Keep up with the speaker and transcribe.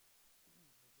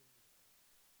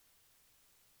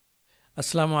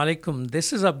Assalamu alaikum.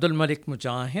 This is Abdul Malik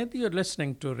Mujahid. You're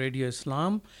listening to Radio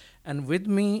Islam. And with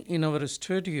me in our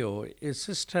studio is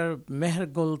Sister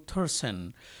Mehergul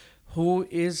Thursen, who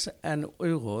is an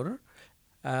Uyghur.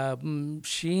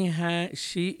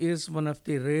 She is one of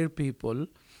the rare people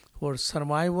who are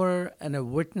survivor and a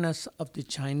witness of the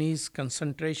Chinese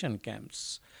concentration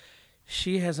camps.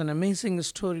 She has an amazing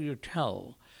story to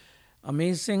tell.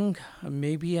 Amazing,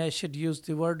 maybe I should use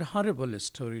the word horrible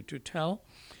story to tell.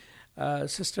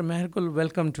 Sister Mehergul,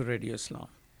 welcome to Radio Islam.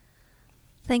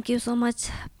 Thank you so much.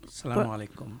 Assalamu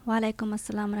alaikum. Wa alaikum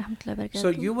assalam rahmatullahi wa barakatuh. So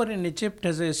you were in Egypt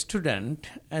as a student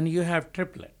and you have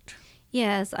triplet.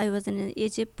 Yes, I was in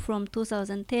Egypt from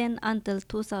 2010 until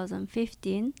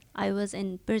 2015. I was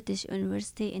in British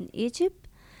University in Egypt.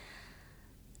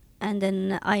 And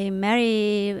then I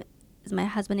married my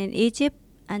husband in Egypt.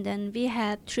 And then we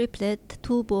had triplet,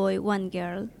 2 boys, 1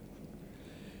 girl.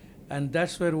 And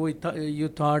that's where you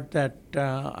thought that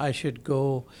I should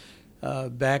go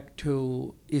back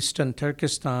to Eastern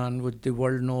Turkestan, which the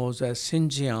world knows as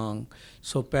Xinjiang,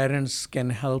 so parents can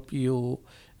help you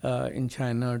in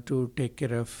China to take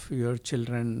care of your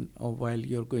children while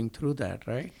you're going through that,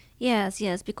 right?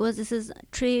 Yes, because this is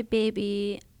 3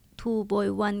 baby, 2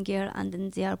 boy, 1 girl, and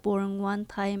then they are born one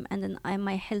time, and then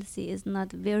my healthy is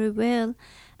not very well,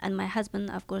 and my husband,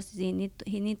 of course, he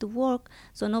need to work,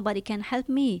 so nobody can help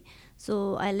me.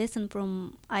 So I listen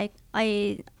from I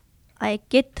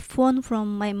get phone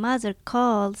from my mother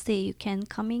call, say you can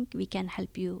coming, we can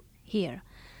help you here.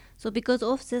 So because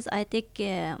of this, I take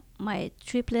my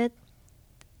triplet.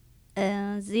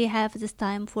 They have this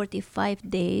time 45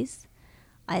 days.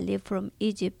 I leave from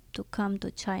Egypt to come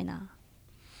to China.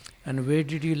 And where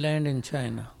did you land in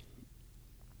China?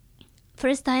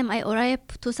 First time I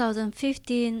arrived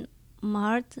 2015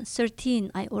 March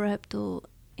 13. I arrived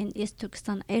in East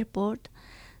Turkestan airport.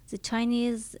 The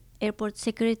Chinese airport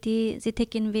security, they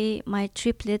taken away my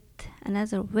triplet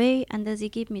another way, and then they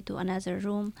give me to another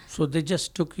room. So they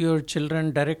just took your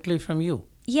children directly from you?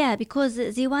 Yeah, because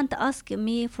they want to ask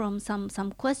me from some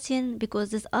question, because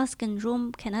this asking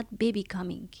room cannot baby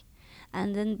coming.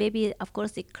 And then baby, of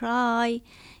course, they cry,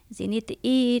 they need to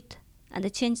eat, and they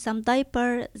change some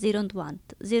diaper. They don't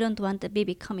want the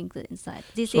baby coming inside.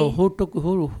 So who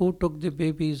took the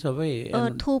babies away?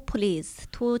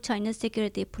 2 Chinese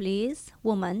security police,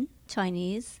 woman,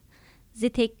 Chinese. They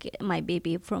take my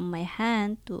baby from my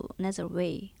hand to another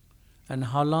way. And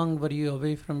how long were you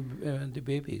away from the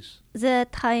babies? The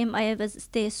time I was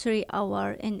stay 3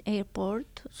 hours in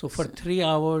airport. So for 3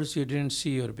 hours you didn't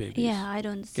see your babies? Yeah, I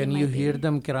don't see. Can you hear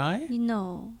them cry?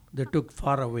 No. They took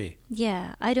far away.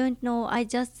 Yeah, I don't know. I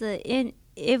just in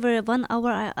every 1 hour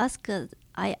I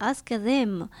ask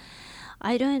them.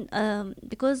 I don't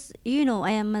because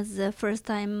I am as the first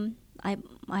time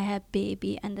I have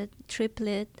baby and a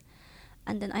triplet.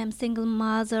 And then I am single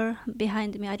mother.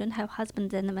 Behind me, I don't have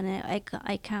husband. Then when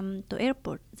I come to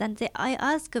airport, then I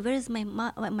ask, where is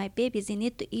my baby? They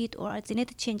need to eat or they need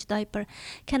to change diaper.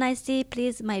 Can I see,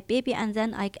 please, my baby? And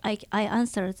then I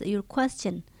answer your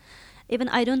question. Even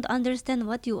I don't understand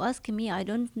what you ask me. I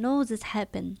don't know this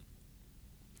happen.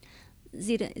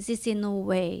 They say no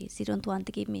way. They don't want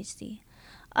to give me see.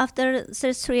 After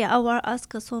 3 hours,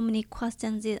 ask so many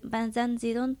questions, but then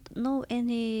they don't know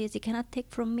any. They cannot take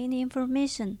from me any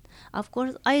information. Of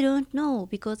course, I don't know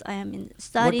because I am in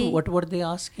study. What were they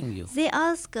asking you? They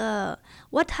ask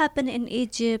what happened in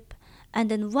Egypt,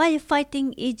 and then why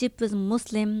fighting Egypt with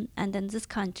Muslim, and then this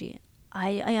country.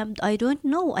 I don't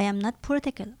know. I am not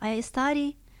political. I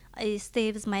study. I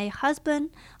stay with my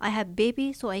husband. I have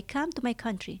baby, so I come to my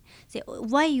country. Say,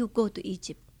 why you go to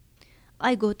Egypt?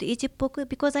 I go to Egypt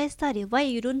because I study. Why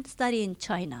you don't study in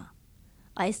China?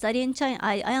 I study in China.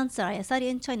 I answer. I study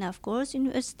in China, of course,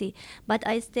 university. But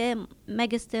I stay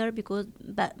magister because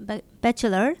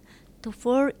bachelor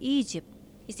for Egypt.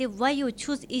 You say, why you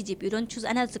choose Egypt? You don't choose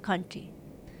another country.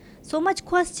 So much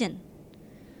question.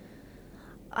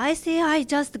 I say, I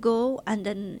just go, and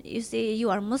then you say, you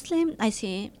are Muslim? I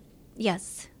say,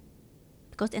 yes.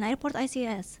 Because in airport, I say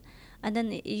yes. And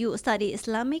then you study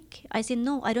Islamic? I say,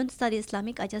 no, I don't study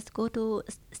Islamic. I just go to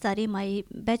study my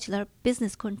bachelor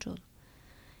business control.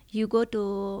 You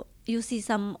see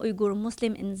some Uyghur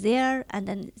Muslim in there, and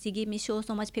then they give me show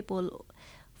so much people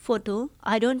photo.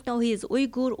 I don't know he is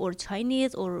Uyghur or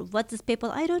Chinese or what is people.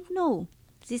 I don't know.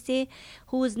 They say,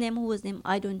 whose name?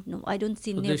 I don't know. I don't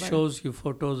see so never. They shows you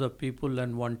photos of people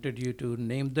and wanted you to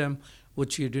name them,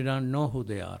 which you did not know who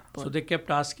they are. So they kept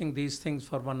asking these things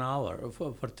for 1 hour,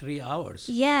 for 3 hours.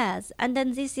 Yes, and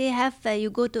then they say,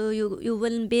 you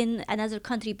will be in another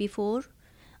country before.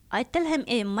 I tell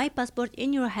him, my passport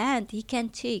in your hand, he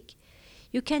can check.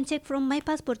 You can check from my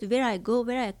passport where I go,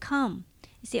 where I come.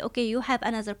 You say, okay, you have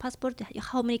another passport.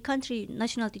 How many country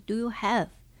nationality do you have?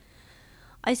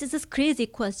 I said, this crazy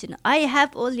question. I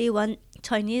have only one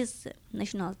Chinese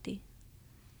nationality.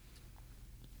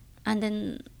 And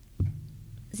then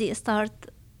they start,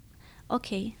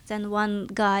 okay, then one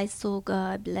guy,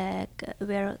 Soga, black,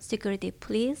 wear security,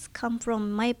 please come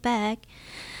from my bag.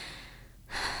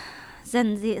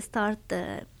 Then they start,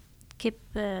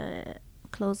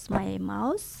 close my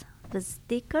mouth with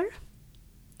sticker.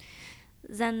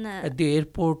 Then at the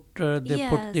airport, they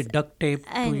put the duct tape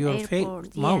to your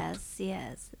mouth.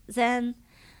 Yes. Then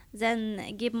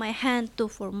give my hand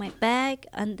for my bag,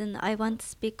 and then I want to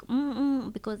speak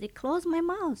because they close my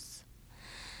mouth.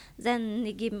 Then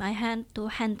they give my hand to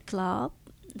hand club.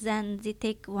 Then they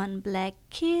take one black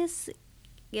kiss,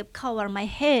 cover my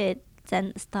head.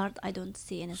 Then start. I don't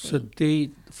see anything. So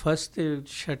they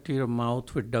shut your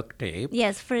mouth with duct tape.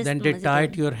 Yes, first. Then they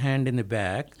tied your hand in the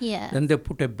bag. Yes. Then they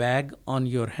put a bag on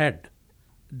your head.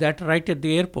 That right at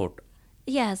the airport.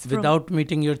 Yes. Without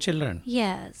meeting your children.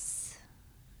 Yes.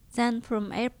 Then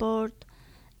from airport,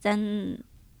 then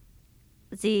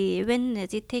when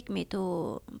they take me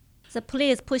to, the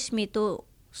police push me to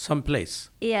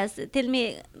someplace. Yes, tell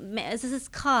me this is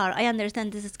car. I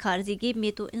understand this is car. They give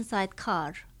me to inside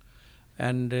car.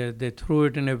 And they threw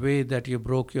it in a way that you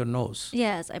broke your nose.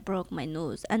 Yes, I broke my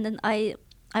nose, and then I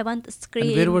want to scream.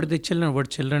 And where were the children? Were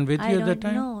children with you at that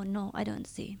time? No, I don't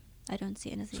see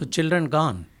anything. So children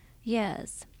gone.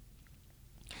 Yes.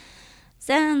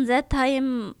 Then that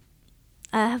time,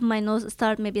 I have my nose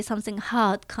start maybe something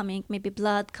hot coming, maybe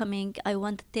blood coming. I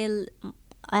want to tell,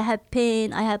 I have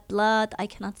pain, I have blood. I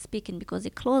cannot speak in because they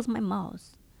close my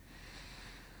mouth.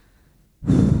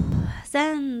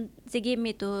 Then they give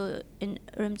me to in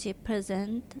Urumqi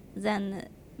prison. Then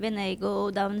when I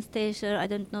go downstairs, I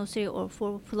don't know 3 or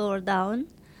 4 floor down.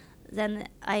 Then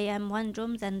I am one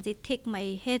room. Then they take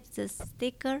my head, the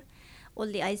sticker.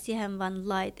 Only I see him one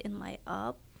light in my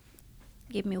up.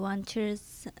 Give me one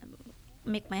chairs,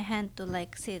 make my hand to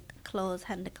like sit, close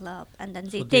hand club, and then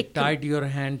they tied your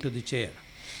hand to the chair.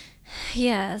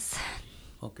 Yes.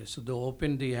 Okay, so they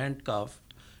opened the handcuff,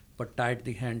 but tied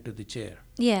the hand to the chair.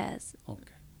 Yes.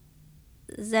 Okay.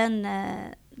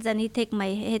 Then he take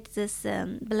my head this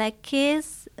black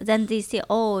kiss. Then they say,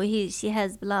 oh, she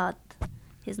has blood,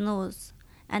 his nose,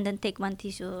 and then take one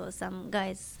tissue. Some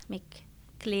guys make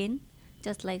clean,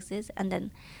 just like this, and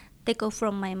then take off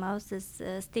from my mouth this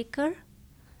sticker.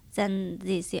 Then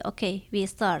they say, okay, we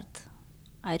start.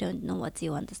 I don't know what they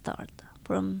want to start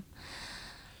from.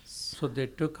 So they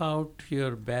took out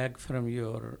your bag from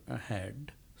your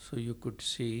head so you could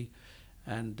see,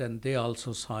 and then they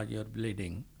also saw your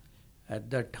bleeding.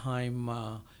 At that time,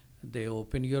 they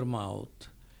opened your mouth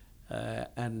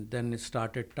and then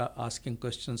started asking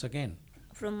questions again.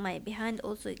 From my behind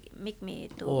also make me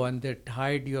to... Oh, and they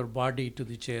tied your body to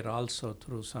the chair also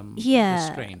through some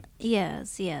restraint.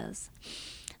 Yes.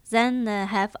 Then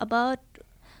have about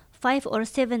 5 or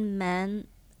 7 men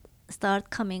start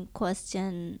coming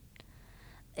question.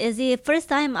 The first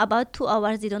time about 2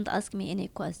 hours they don't ask me any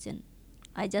question.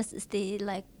 I just stay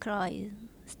like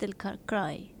still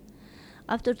cry.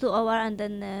 After 2 hours and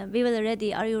then we were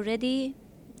ready. Are you ready?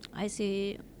 I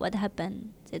say, what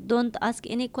happened? They don't ask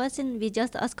any question. We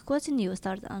just ask a question. You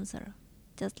start answer,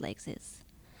 just like this.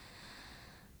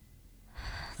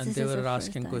 And this they were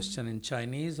asking question in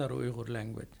Chinese or Uyghur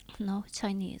language? No,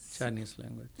 Chinese. Chinese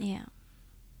language. Yeah.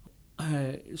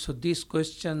 So these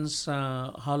questions,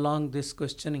 how long this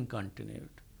questioning continued?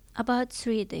 About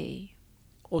 3 days.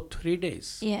 Oh, 3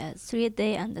 days? Yes, 3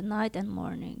 days and the night and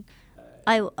morning.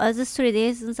 As 3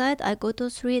 days inside, I go to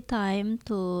 3 times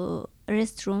to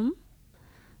restroom.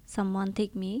 Someone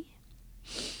take me.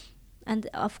 And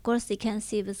of course, they can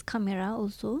see this camera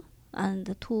also. And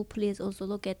the 2 police also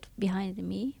look at behind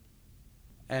me.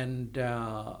 And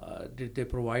did they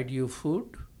provide you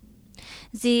food?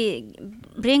 They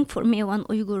bring for me one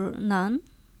Uyghur naan,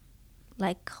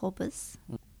 like khobuz.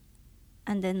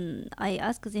 And then I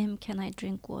asked them, can I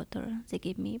drink water? They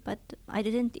gave me, but I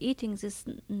didn't eating this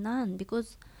naan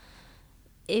because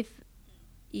if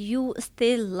you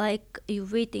still like you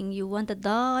waiting, you want to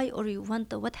die or you want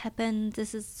to, what happened?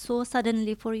 This is so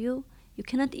suddenly for you. You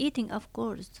cannot eating, of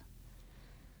course.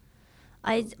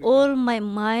 All my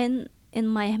mind in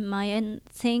my mind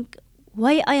think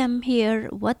why I am here,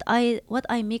 what I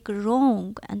make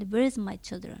wrong, and where is my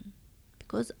children?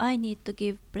 Because I need to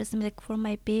give breast milk for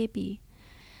my baby.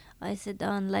 I sit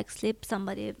down like sleep,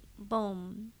 somebody,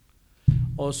 boom.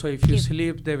 Also, if you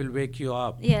sleep, they will wake you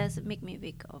up. Yes, make me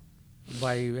wake up.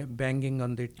 By banging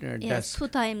on the desk. Yes, 2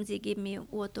 times they give me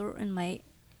water in my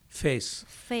face.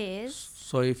 face.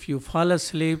 So if you fall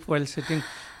asleep while sitting,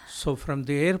 so from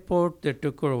the airport, they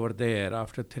took her over there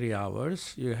after 3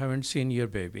 hours. You haven't seen your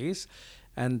babies.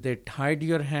 And they tied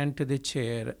your hand to the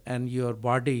chair and your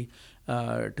body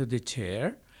to the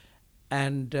chair.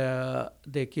 And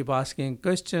they keep asking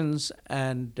questions,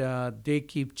 and they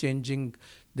keep changing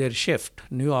their shift.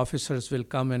 New officers will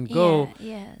come and go,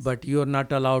 Yes. but you're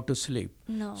not allowed to sleep.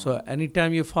 No. So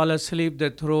anytime you fall asleep, they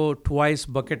throw twice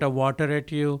bucket of water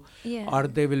at you, Yes. or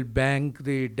they will bang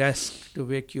the desk to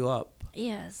wake you up.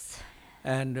 Yes.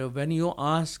 And when you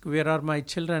ask, where are my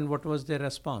children, what was their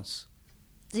response?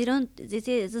 They don't. This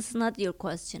is not your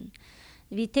question.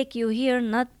 We take you here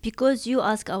not because you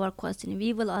ask our question.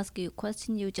 We will ask you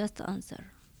question. You just answer.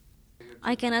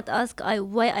 I cannot ask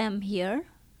why I am here.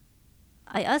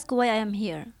 I ask why I am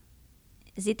here.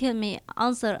 They tell me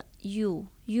answer you.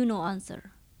 You know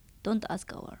answer. Don't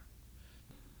ask our.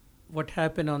 What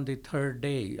happened on the third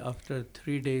day? After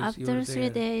 3 days, you were After 3 there.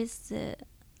 days,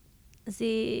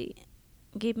 they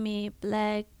give me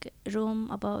black room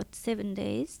about 7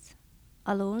 days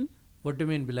alone. What do you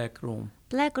mean black room?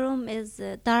 Black room is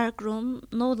a dark room,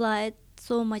 no light,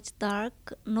 so much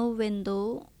dark, no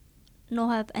window, no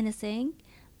have anything.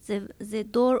 The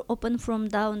door open from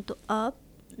down to up.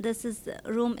 This is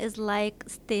room is like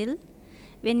still.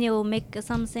 When you make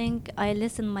something, I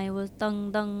listen my voice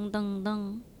dung dung dung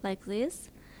dung like this.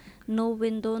 No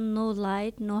window, no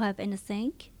light, no have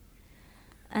anything.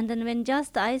 And then when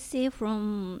just I see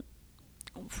from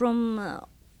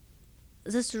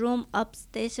this room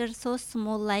upstairs so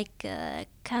small like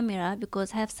camera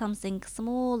because have something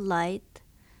small light.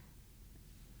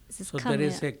 This So camera. there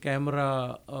is a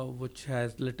camera which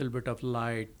has little bit of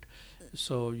light,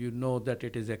 so you know that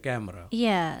it is a camera.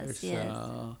 Yes, It's, yes,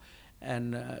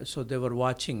 and so they were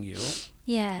watching you,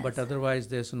 yes. but otherwise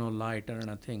there's no light or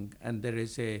nothing. And there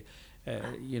is a,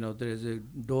 there is a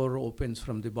door opens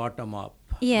from the bottom up.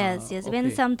 Yes, yes. When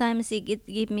okay. sometimes he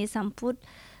give me some food,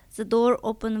 the door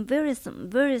open very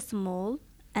small,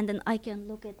 and then I can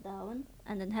look it down,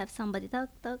 and then have somebody tuck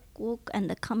walk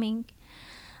and coming.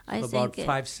 I So think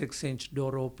about 5-6 inch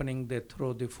door opening, they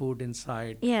throw the food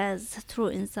inside. yes, through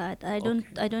inside. I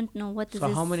don't know what is So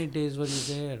this. how many days were you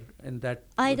there in that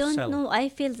I don't cell? know. I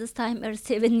feel this time or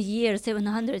 7 years,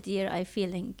 700 year. I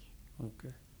feeling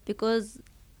Okay. because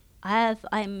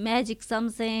I magic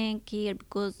something here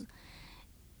because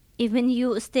even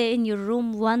you stay in your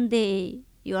room one day,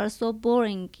 you are so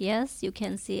boring. Yes, you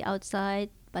can see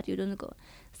outside, but you don't go.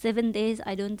 7 days,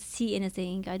 I don't see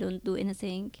anything. I don't do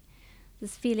anything.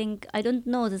 This feeling, I don't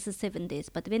know this is 7 days,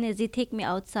 but when they take me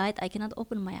outside, I cannot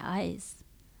open my eyes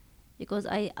because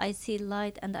I see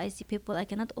light and I see people. I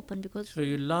cannot open because. So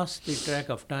you lost the track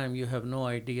of time. You have no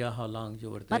idea how long you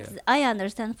were there. But I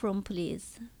understand from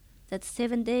police that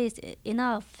 7 days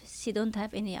enough. She don't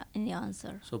have any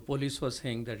answer. So police was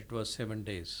saying that it was 7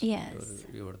 days. Yes.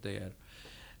 You were there.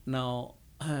 Now,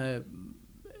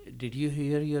 did you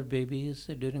hear your babies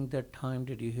during that time?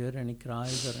 Did you hear any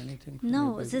cries or anything? From your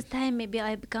No, babies? this time maybe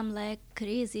I become like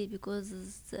crazy because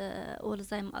all the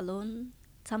time alone.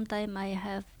 Sometimes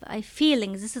I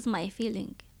feeling, this is my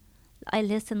feeling. I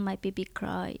listen my baby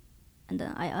cry and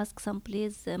then I ask some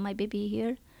please, my baby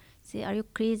here? Say, are you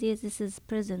crazy? This is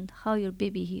present. How your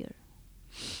baby here?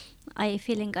 I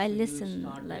feeling I listen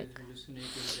like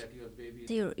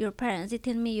your parents. They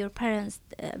tell me your parents,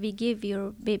 we give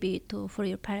your baby for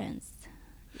your parents.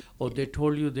 Oh, they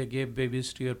told you they gave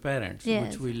babies to your parents,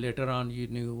 Yes. which we later on you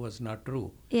knew was not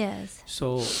true. Yes.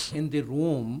 So in the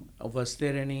room, was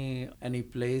there any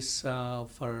place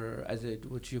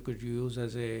which you could use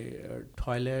as a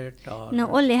toilet or? No,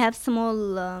 only have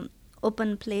small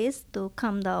open place to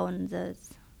come down. This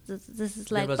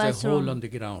is like there was bathroom. a hole on the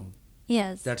ground.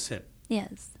 Yes. That's it.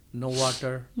 Yes. No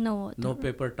water. No water. No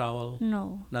paper towel.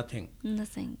 No. Nothing.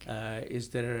 Nothing. Is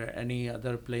there any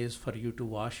other place for you to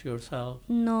wash yourself?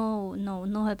 No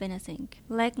have anything.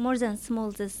 Like more than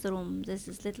small this room. This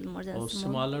is little more than Oh,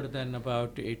 small. smaller than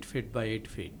about 8 feet by 8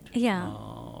 feet. Yeah.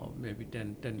 Maybe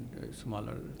 10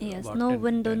 smaller. Yes. about No 10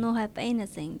 window. 10. No have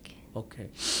anything. Okay.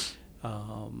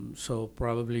 So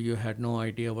probably you had no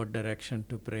idea what direction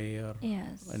to pray or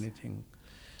Yes. anything.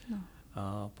 No.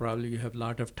 Probably you have a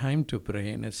lot of time to pray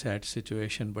in a sad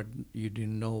situation, but you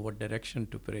didn't know what direction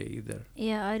to pray either.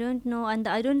 Yeah, I don't know, and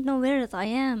I don't know where I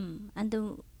am and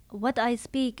what I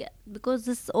speak because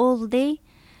this all day.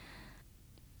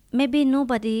 Maybe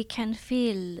nobody can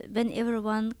feel when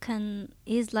everyone can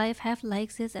his life have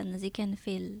like this and they can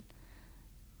feel.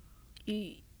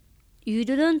 You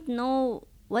don't know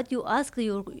what you ask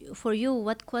for you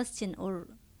what question or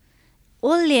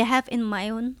only have in my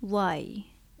own why.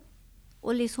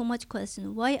 only so much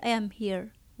question. Why I am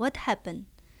here? What happened?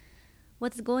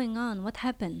 What's going on? What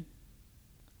happened?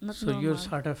 Not So normal. you're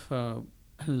sort of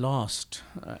lost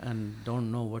and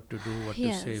don't know what to do, what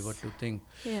to say, what Yes. to think.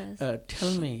 Yes.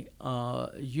 Tell me,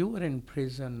 you were in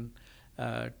prison,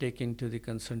 taken to the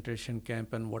concentration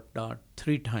camp, and whatnot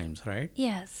 3 times, right?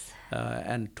 Yes.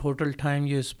 And total time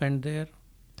you spent there?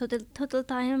 Total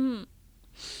time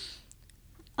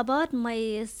about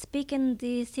my speaking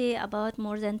they say about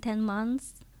more than 10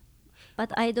 months,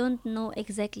 but I don't know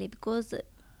exactly because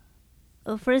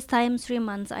first time 3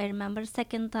 months I remember,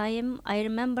 second time I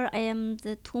remember I am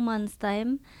the 2 months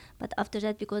time, but after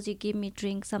that because you give me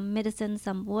drink some medicine,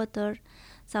 some water,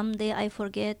 someday I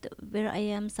forget where I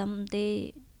am,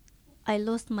 someday I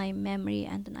lost my memory,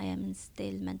 and then I am in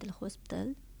still mental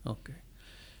hospital. Okay.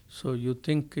 So you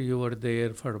think you were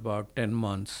there for about 10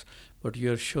 months, but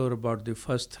you're sure about the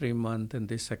first 3 months and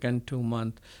the second 2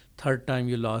 months. Third time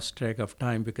you lost track of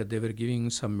time because they were giving you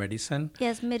some medicine.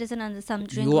 Yes, medicine and some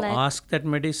drink You like asked that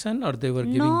medicine or they were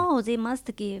giving? no, they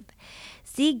must give.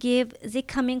 They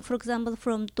coming, for example,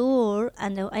 from door,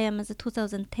 and I am in the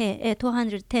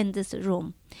 210 this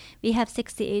room. We have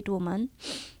 68 women.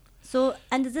 So,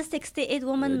 and this 68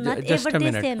 women, not Just every a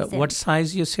day minute. same. What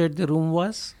size you said the room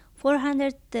was?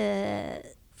 400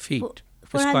 Feet.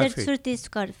 Square feet. 430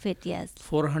 square feet, yes.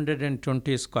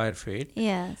 420 square feet.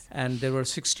 Yes. And there were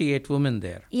 68 women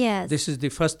there. Yes. This is the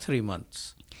first 3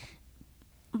 months.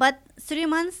 But 3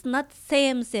 months, not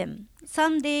same.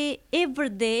 Someday, every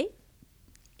day,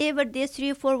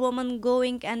 3-4 women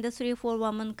going, and the 3-4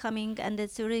 women coming, and the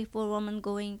 3-4 women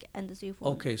going, and the 3-4.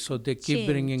 Okay, so they keep Change.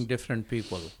 bringing different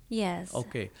people. Yes.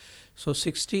 Okay, so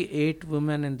 68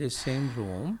 women in the same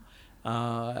room.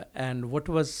 And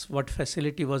what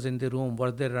facility was in the room?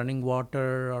 Was there running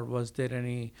water, or was there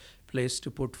any place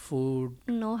to put food?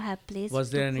 No have place.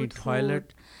 Was to there any put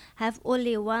toilet? food. Have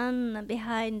only one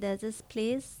behind this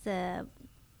place.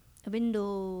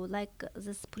 Window like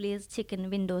this place chicken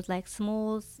windows, like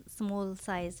small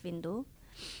size window.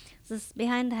 This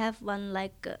behind have one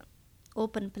like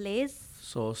open place.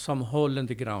 So some hole in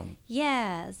the ground.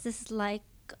 Yes, this is like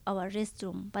our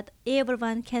restroom, but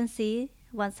everyone can see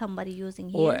when somebody using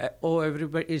Oh, here.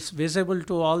 everybody, it's visible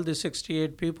to all the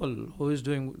 68 people who is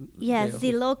doing. Yes,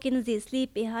 they lock in, they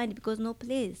sleep behind because no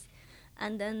place,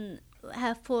 and then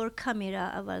have 4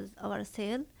 camera our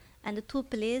cell, and the 2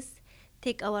 place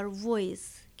take our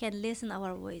voice, can listen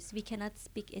our voice. We cannot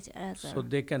speak each other. So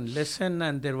they can listen,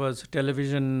 and there was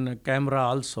television camera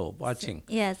also watching.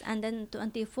 Yes, and then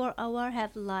 24-hour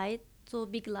have light, so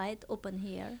big light open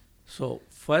here. So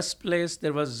first place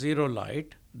there was zero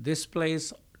light. This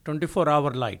place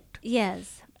 24-hour light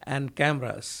Yes. and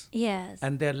cameras. Yes.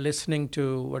 And they're listening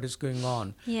to what is going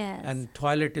on. Yes. And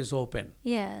toilet is open.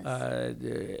 Yes.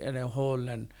 In a hole,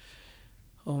 and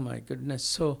oh my goodness.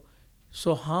 So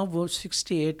how were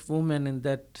 68 women in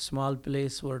that small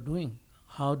place were doing?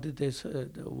 How did they?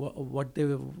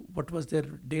 What was their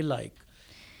day like?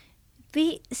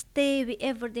 We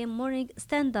every day morning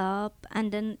stand up,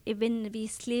 and then even we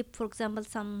sleep. For example,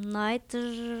 some night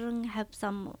have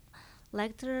some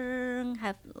like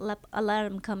have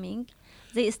alarm coming.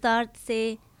 They start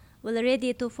say, "Well,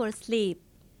 ready to for sleep."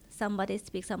 Somebody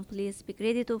speak, some police speak,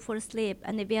 ready to for sleep,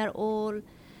 and we are all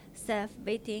safe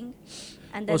waiting.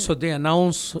 And then So they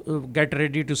announce, get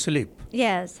ready to sleep,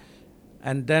 yes,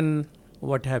 and then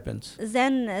what happens?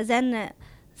 then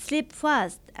sleep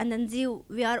fast, and then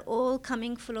we are all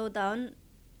coming flow down,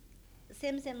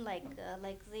 same like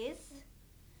this,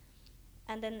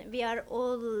 and then we are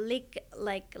all lick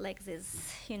like this,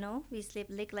 we sleep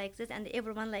lick like this, and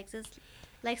everyone like this,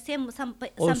 like some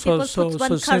Oh, people so- put so one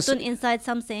since- cartoon inside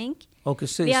something. Okay,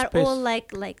 so We are space, all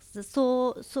like this.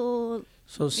 So so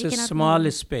it's we a cannot small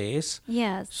move. space.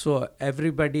 Yes, So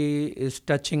everybody is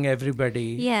touching everybody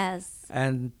yes,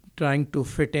 and trying to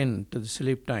fit in to the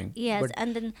sleep time. yes, But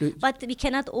and then do- but we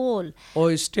cannot all.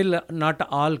 oh, still not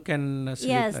all can sleep.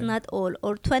 Yes, like- not all.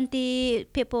 Or 20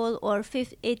 people or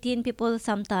 18 people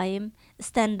sometime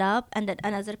stand up, and then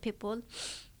another people,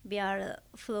 we are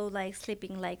flow like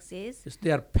sleeping like this. Yes,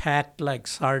 they are packed like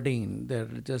sardine.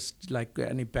 They're just like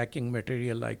any packing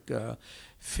material, like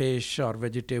fish or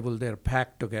vegetable. They're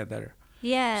packed together.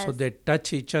 Yes. So they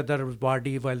touch each other's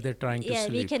body while they're trying to Yeah,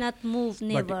 sleep. we cannot move,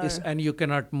 never. And you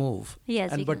cannot move.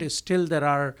 Yes, we But cannot. still there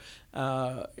are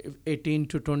 18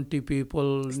 to 20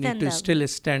 people Stand need to up. still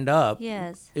stand up.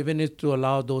 Yes. Even if to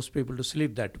allow those people to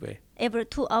sleep that way. Every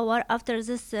 2 hour after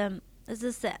this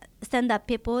stand up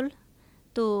people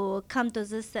to come to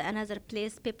this another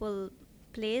place, people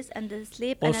place and then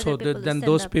sleep. Also, Another people then stand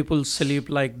those up. people sleep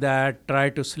like that, try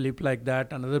to sleep like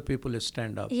that, and other people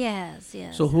stand up. Yes,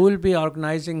 yes. So who will be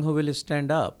organizing, who will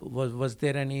stand up? Was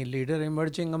there any leader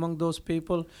emerging among those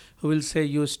people who will say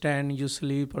you stand, you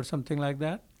sleep, or something like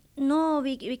that? No,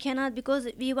 we cannot, because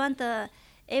we want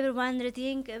everyone to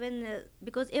think when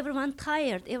because everyone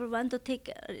tired, everyone to take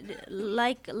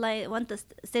like want to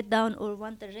sit down or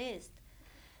want to rest.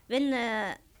 When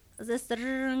the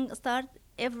ring start,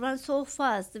 everyone so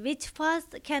fast. Which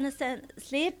fast can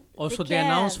sleep? Also, they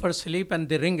announce for sleep and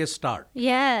the ring start.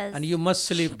 Yes. And you must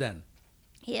sleep then.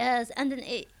 Yes, and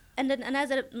then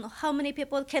another. How many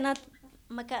people can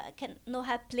no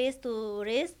have place to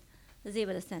rest? They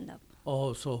will stand up.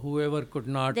 Oh, so whoever could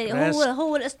not They rest,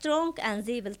 who will strong and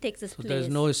they will take this so place. there's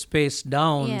no space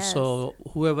down. Yes. So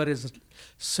whoever is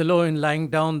slow in lying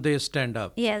down, they stand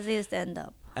up. Yes, they stand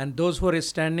up. And those who are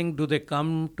standing, do they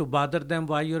come to bother them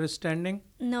while you're standing?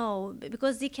 No,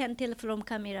 because they can tell from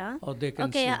camera. Or they can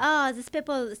Okay, see? these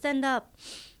people stand up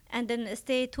and then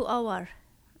stay 2 hours.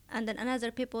 And then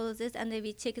another people this, and then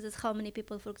we check this how many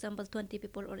people, for example, 20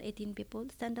 people or 18 people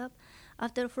stand up.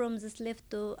 After from this left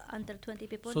to under 20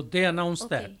 people. So they announce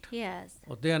okay. that. Yes.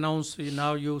 Or they announce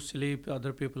now you sleep,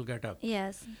 other people get up.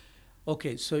 Yes.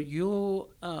 Okay, so you,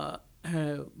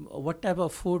 what type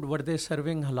of food were they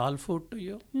serving? Halal food to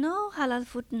you? No halal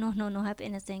food. No have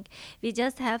anything. We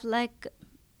just have like,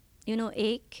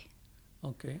 egg.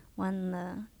 Okay.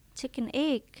 One chicken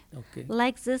egg. Okay.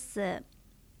 Like this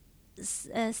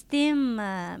steam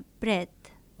bread.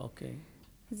 Okay.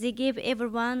 They give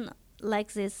everyone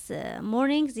like this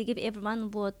morning. They give everyone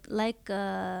what like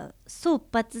soup,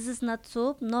 but this is not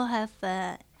soup. No have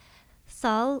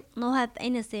salt. No have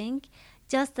anything.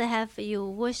 Just have you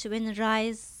wash when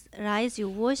rice you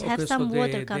wash. Okay, have some so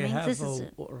water coming. They This have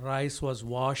is rice was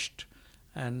washed,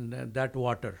 and that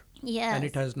water. yes. And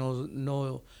it has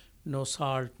no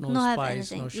salt, no have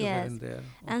spice, anything. no sugar Yes. in there.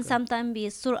 And Okay. sometimes we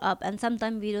stir up, and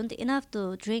sometimes we don't enough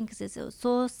to drink this.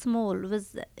 So small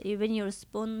with even your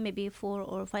spoon, maybe 4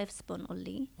 or 5 spoon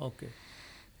only. Okay.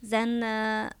 Then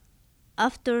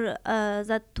after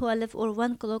that 12 or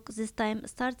 1 o'clock this time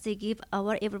starts, they give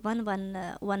our everyone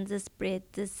one this bread,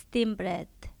 this steam bread.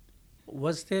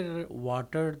 Was there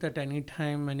water that any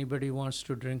time anybody wants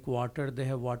to drink water, they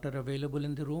have water available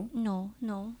in the room? No.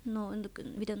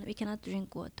 We cannot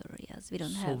drink water. Yes, we don't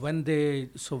So have.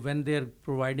 when they're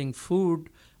providing food,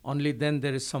 only then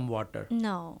there is some water.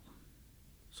 No,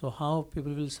 So how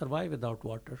people will survive without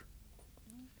water?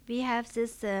 we have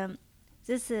this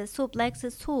soup like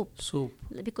this soup. Soup.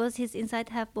 Because his inside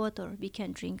have water, we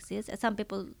can drink this. Some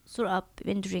people stir up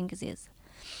when drink this.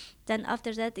 Then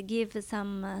after that give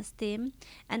some steam,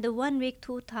 and 1 week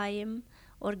 2 time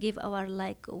or give our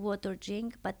like water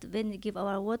drink. But when we give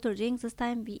our water drink this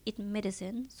time, we eat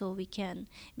medicine, so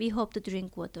we hope to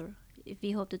drink water. If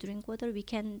we hope to drink water, we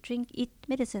can eat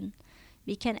medicine.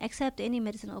 We can accept any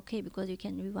medicine, okay, because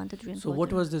we want to drink So water.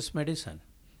 what was this medicine?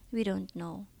 We don't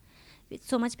know.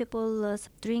 So much people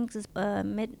drink this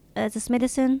this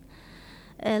medicine.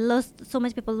 So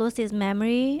much people lost his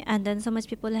memory, and then so much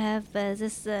people have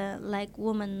this like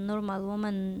normal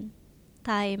woman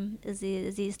time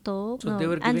they stop. So they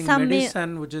were and giving some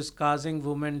medicine which is causing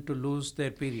women to lose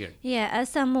their period. yeah, as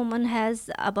some woman has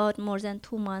about more than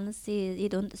 2 months, they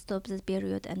don't stop this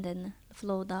period and then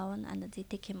flow down, and then they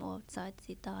take him outside,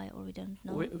 they die, or we don't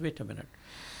know. Wait a minute.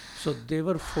 So they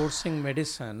were forcing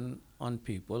medicine on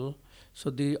people. So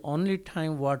the only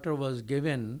time water was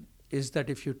given is that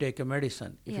if you take a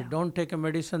medicine. If you Yeah. don't take a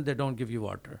medicine, they don't give you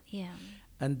water. Yeah.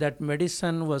 And that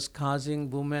medicine was causing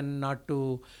women not to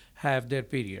have their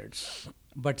periods.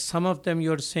 But some of them,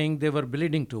 you're saying they were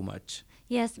bleeding too much.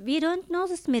 Yes, we don't know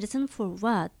this medicine for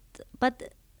what,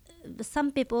 but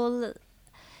some people,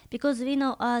 because we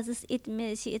know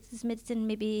she eats this medicine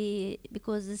maybe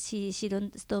because she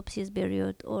don't stop his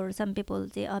period, or some people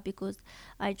they are because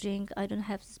I don't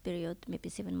have this period maybe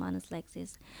 7 months like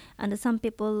this, and some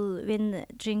people when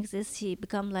drink this she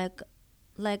become like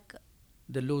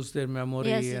They lose their memory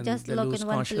yes, and just they look lose in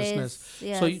one consciousness.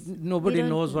 place. So Yes. nobody We don't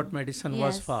knows know. what medicine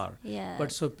was Yes, for. yes.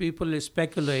 But so people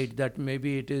speculate that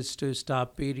maybe it is to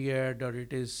stop period, or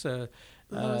it is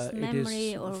Lost memory,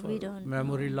 or we don't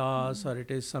memory know. loss, or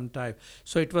it is some type.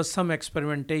 So it was some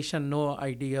experimentation, no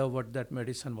idea what that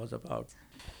medicine was about.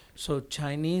 So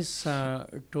Chinese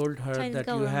told her Chinese that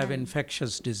you have government.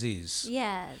 infectious disease.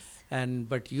 Yes.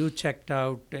 But you checked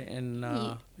out you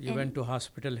and- went to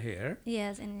hospital here,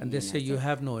 Yes, and they say you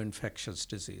have no infectious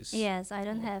disease. Yes, I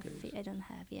don't have. Okay. I don't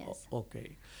have. Yes. Okay.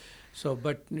 So,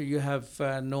 but you have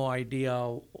no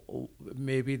idea,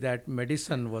 maybe that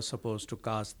medicine was supposed to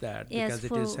cause that, Yes,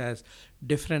 because it is has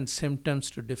different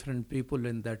symptoms to different people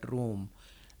in that room.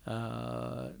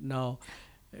 Now,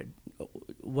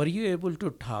 were you able to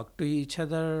talk to each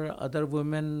other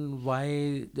women?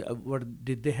 Why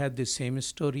did they have the same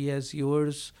story as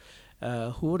yours?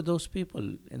 Who were those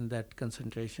people in that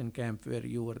concentration camp where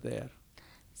you were there?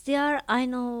 There, I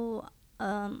know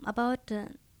about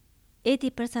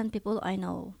 80% people I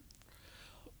know.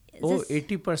 Oh, This,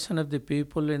 80% of the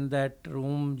people in that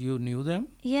room, you knew them?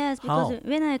 yes, because How?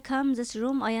 when I come this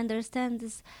room, I understand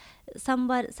this.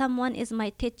 Someone is my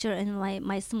teacher in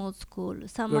my small school. Your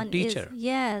Someone is, teacher?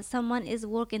 yeah. Someone is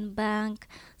working bank.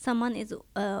 Someone is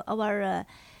our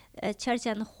church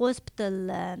and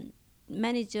hospital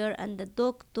manager and the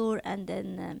doctor and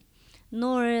then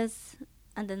nurse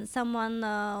and then someone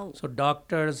So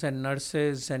doctors and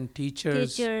nurses and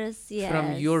teachers teachers. Yes.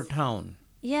 from your town.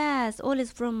 Yes, all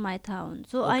is from my town.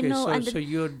 So I Okay, know, and so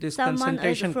your this someone is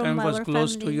concentration from camp was our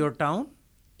close to family. your town?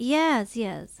 Yes,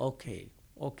 yes, Okay.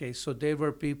 So they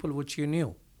were people which you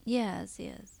knew. yes,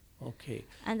 yes. Okay.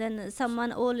 And then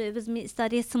someone all with me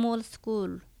study small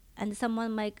school, and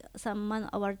someone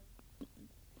our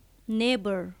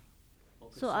neighbor.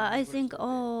 So I think,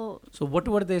 oh, So what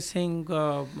were they saying?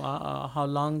 How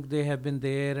long they have been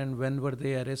there and when were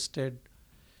they arrested?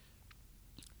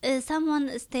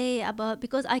 someone stay about,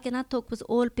 because I cannot talk with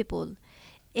all people.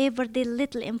 Every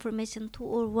little information, two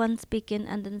or one speaking,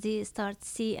 and then they start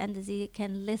see and they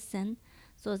can listen.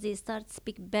 So they start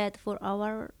speak bad for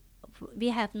our. We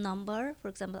have number. For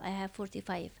example, I have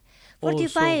 45. Oh,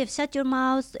 45. Shut your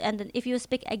mouth, and then if you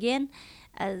speak again,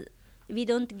 we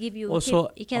don't give you. Also,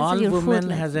 you cancel all your women food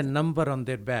like has a this. number on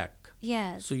their back.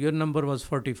 Yes. So your number was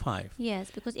 45. Yes,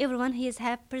 because everyone he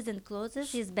have present clothes.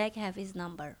 His back have his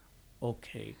number.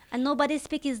 Okay. And nobody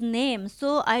speak his name,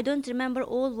 so I don't remember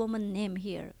all woman name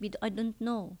here. I don't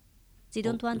know. They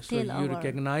don't want to so tell you our.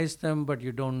 recognize them, but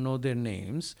you don't know their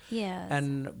names. Yes.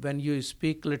 And when you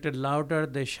speak little louder,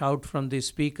 they shout from the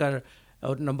speaker,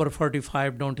 number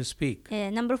 45, don't speak.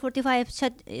 Number 45,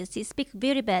 she speak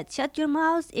very bad. Shut your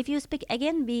mouth. If you speak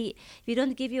again, we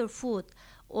don't give your food.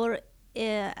 Or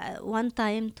one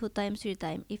time, two times, three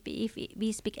times. If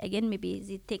we speak again, maybe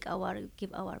they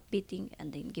give our beating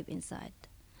and then give inside.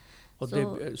 Or So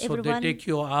they everyone- take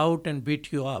you out and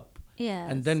beat you up.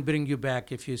 Yes. And then bring you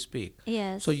back if you speak.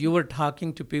 Yes. So you were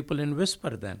talking to people in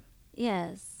whisper then.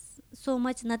 Yes. So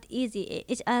much not easy.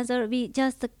 Each other, we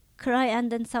just cry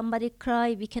and then somebody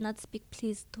cry. We cannot speak.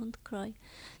 Please don't cry.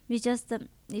 We just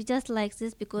like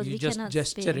this because You we just cannot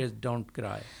gesture speak. it, don't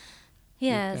cry.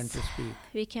 Yes. You can't speak.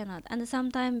 We cannot. And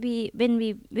sometimes when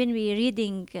we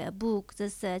reading a book,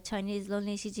 this Chinese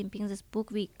Lonely Xi Jinping, this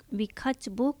book, we catch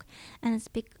book and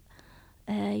speak.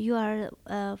 You are,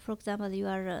 for example, you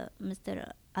are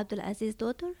Mr. Abdul Aziz's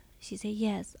daughter. She say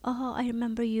yes. Oh, I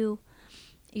remember you.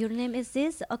 Your name is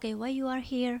this. Okay, why you are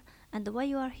here and why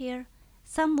you are here?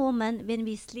 Some woman, when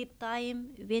we sleep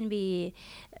time, when we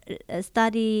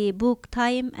study book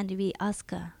time, and we ask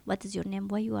her, what is your name?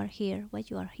 Why you are here? Why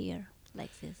you are here?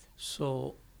 Like this.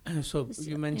 So It's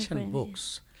you mentioned different.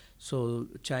 books. So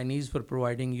Chinese were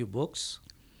providing you books.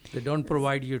 They don't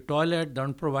provide you toilet,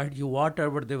 don't provide you water,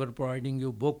 but they were providing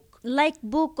you book. Like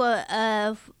book,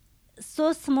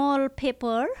 so small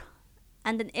paper,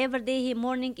 and then every day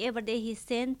he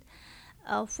sent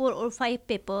 4 or 5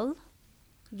 people,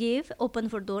 give open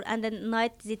for door, and then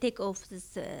night they take off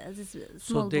this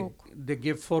small So book. they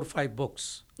give 4 or 5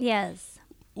 books. Yes,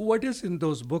 What is in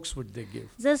those books would they give?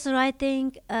 this writing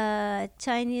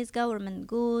Chinese government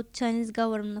good, Chinese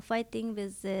government fighting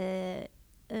with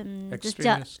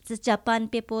Extremists. this Japan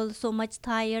people so much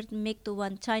tired, make to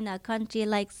one China country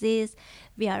like this.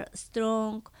 We are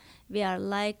strong. We are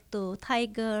like to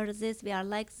tiger. This we are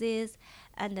like this,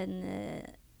 and then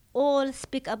all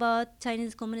speak about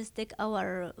Chinese communistic.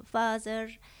 Our father.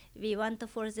 We want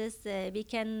for this. We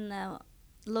can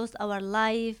lose our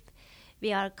life.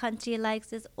 We are country like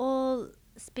this. All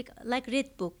speak like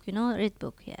read book. Read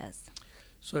book. Yes.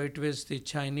 So it was the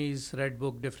Chinese red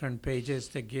book, different pages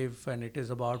they give, and it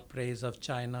is about praise of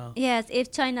China. Yes.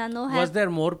 If China no have. Was there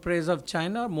more praise of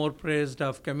China or more praise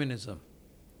of communism?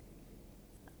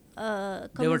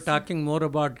 They were talking more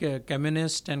about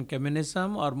communist and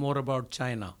communism or more about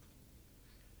China?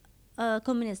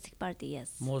 Communistic party,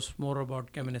 yes. More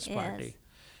about Communist Yes. Party.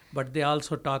 But they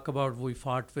also talk about we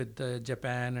fought with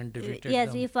Japan and defeated Yes,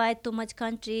 them. we fight too much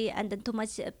country, and then too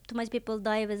much people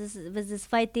die with this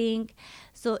fighting.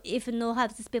 So if you no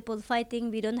have these people fighting,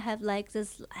 we don't have like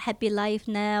this happy life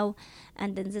now.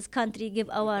 And then this country give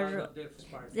our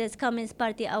this Communist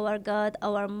Party our God,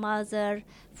 our mother.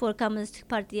 For Communist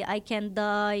Party, I can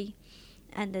die.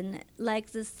 And then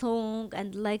like this song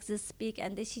and like this speak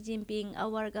and the Xi Jinping,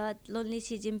 our God, lonely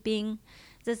Xi Jinping.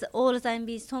 This all the time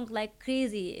we song like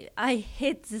crazy. I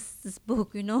hate this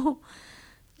book, you know.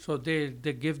 So they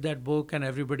give that book and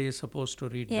everybody is supposed to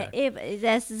read Yeah, that. if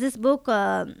there's this book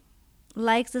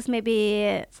like this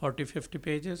maybe 40, 50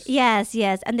 pages? yes,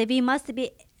 and we must be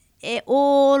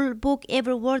all book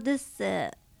every word is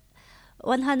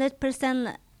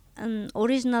 100%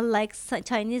 original like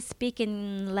Chinese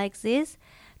speaking like this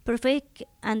perfect,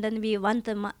 and then we want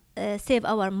to save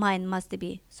our mind must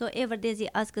be. So every day they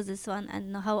ask us this one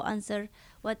and how answer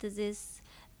what is this,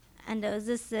 and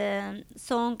this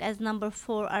song as number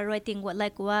 4 are writing what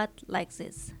like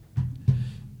this.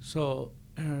 So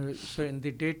so in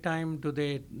the daytime do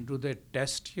they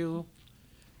test you?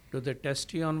 Do they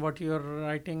test you on what you're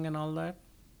writing and all that?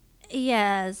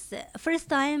 Yes, first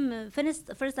time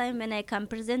when I can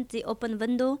present the open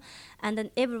window, and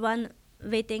then everyone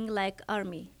waiting like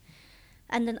army,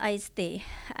 and then I stay,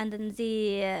 and then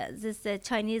the this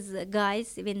Chinese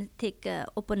guys when take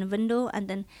open window, and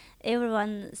then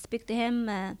everyone speak to him.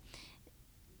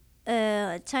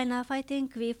 China fighting,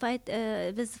 we fight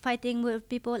with fighting with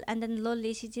people, and then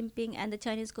lonely Xi Jinping and the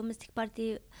Chinese Communist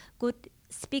Party could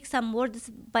speak some words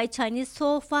by Chinese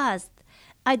so fast.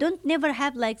 I don't never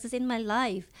have like this in my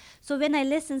life. So when I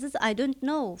listen this, I don't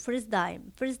know first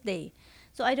day.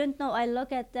 So I don't know. I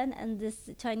look at them and this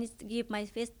Chinese give my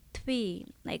face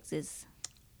three like this.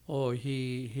 Oh,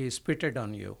 he spitted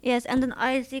on you. Yes, and then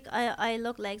I think I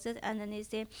look like this, and then he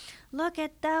say, look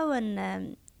at that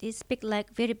one. He speak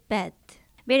like very bad,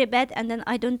 and then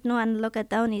I don't know, and look at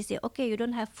down. He say, okay, you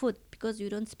don't have food because you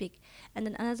don't speak. And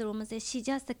then another woman say, she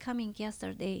just coming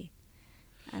yesterday.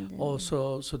 And Oh,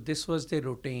 so this was the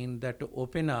routine that to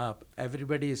open up,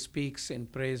 everybody speaks in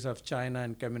praise of China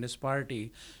and Communist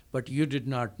Party, but you did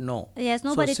not know. Yes,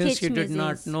 nobody so since teach you me did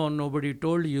not this. know, nobody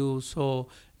told you, so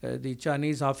the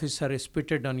Chinese officer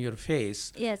spitted on your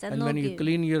face. Yes, and And no when you give.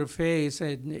 clean your face,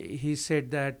 and he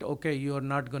said that, okay, you are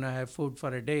not going to have food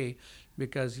for a day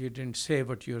because you didn't say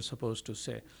what you're supposed to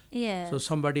say. Yes. So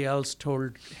somebody else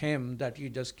told him that you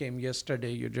just came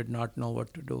yesterday, you did not know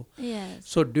what to do. Yes.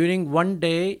 So during one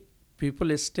day,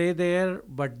 people stay there,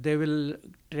 but they will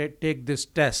take this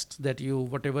test that you,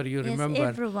 whatever you Yes, remember.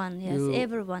 everyone. Yes,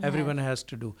 everyone. Everyone has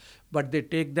to do. But they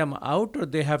take them out, or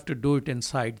they have to do it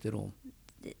inside the room.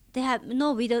 They have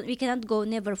no. We don't. We cannot go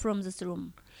never from this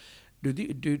room. Do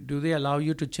they allow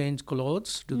you to change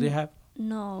clothes? Do they have?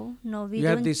 No, we You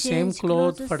don't have the same change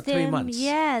clothes for 3 same- months.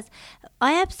 Yes,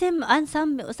 I have same, and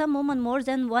some woman more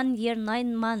than 1 year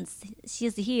 9 months.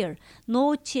 She's here.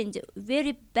 No change.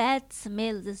 Very bad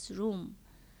smell this room.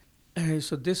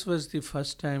 So this was the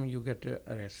first time you get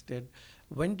arrested.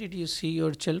 When did you see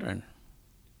your children?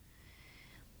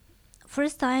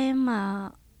 First time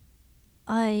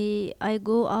I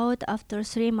go out after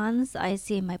 3 months. I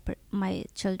see my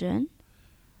children.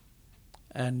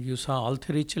 And you saw all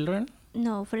 3 children?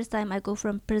 No, first time I go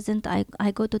from prison.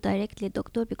 I go to directly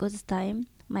doctor because this time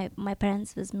my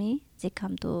parents with me. They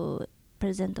come to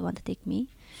prison to want to take me.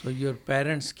 So your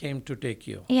parents came to take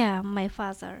you. Yeah, my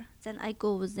father. Then I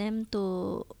go with them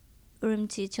to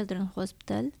Urumqi Children's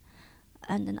Hospital,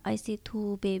 and then I see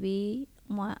 2 baby,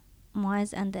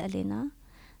 Moaz and Elena.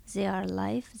 They are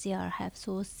alive. They are have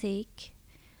so sick,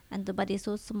 and the body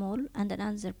so small. And then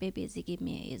another baby they give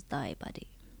me is die body.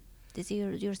 They say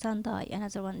your son die.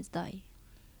 Another one is die.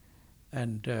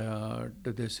 And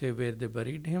do they say where they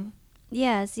buried him?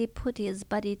 Yes, he put his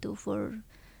body to for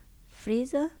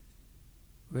freezer.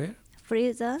 Where?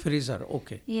 Freezer. Freezer,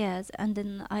 okay. Yes, and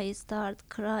then I start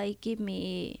cry. Give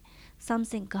me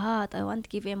something hot. I want to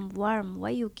give him warm. Why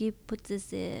you put this?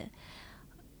 This.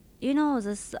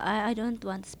 I don't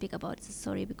want to speak about this.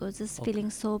 Sorry, because this Okay. feeling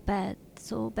so bad,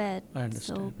 I understand.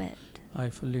 so bad. I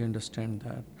fully understand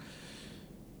that.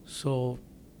 So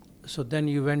then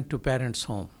you went to parents'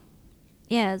 home.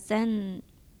 Yes, then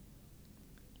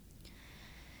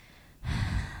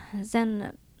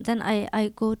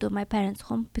I go to my parents'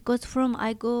 home because from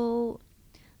I go.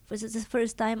 This is the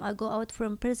first time I go out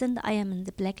from prison. I am in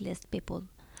the blacklist people.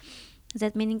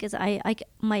 That meaning is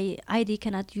my ID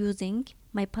cannot using,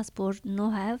 my passport no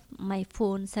have, my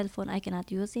cell phone I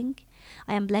cannot using.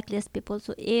 I am blacklist people,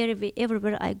 so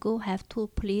everywhere I go have 2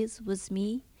 police with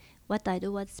me. What I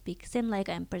do, what speak, same like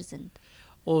I am prison.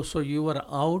 Oh, so you were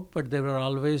out, but there were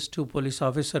always two police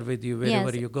officers with you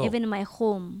wherever Yes, you go. even my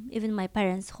home, even my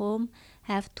parents' home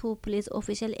have two police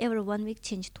officials. Every 1 week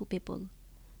change two people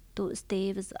to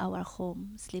stay with our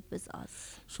home, sleep with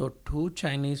us. So two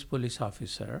Chinese police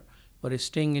officers were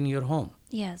staying in your home.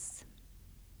 Yes.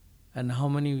 And how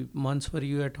many months were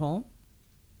you at home?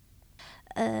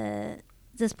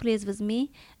 This police with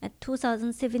me at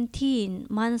 2017,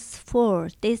 month 4,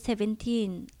 day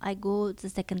 17, I go the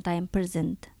second time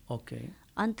present. Okay.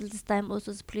 Until this time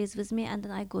also this police with me, and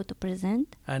then I go to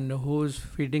present. And who's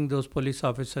feeding those police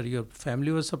officers? Your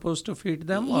family was supposed to feed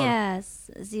them? Or?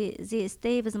 Yes, they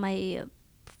stay with my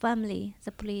family,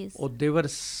 the police. Or they were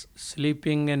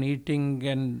sleeping and eating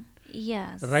and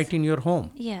Yes. right in your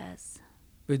home Yes.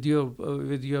 with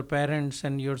your parents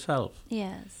and yourself?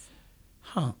 Yes.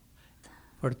 Huh.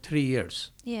 For 3 years.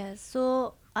 Yes.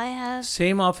 So I have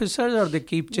Same officers or they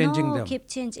keep changing no them? keep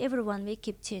change. Every 1 week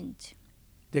keep change.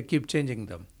 They keep changing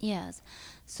them. Yes.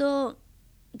 So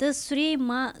this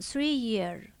 3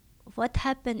 year, what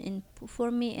happened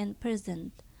for me in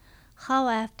prison? How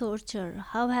I have tortured?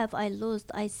 How have I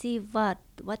lost? I see what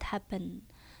happened.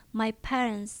 My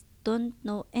parents don't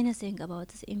know anything about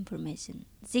this information.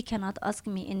 They cannot ask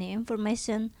me any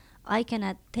information. I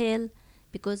cannot tell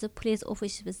because the police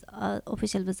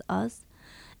official with us.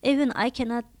 Even I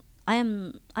cannot.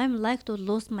 I'm like to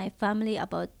lose my family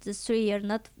about this 3 year,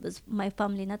 not with my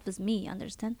family, not with me.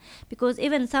 Understand? Because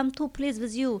even some two police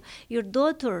with you, your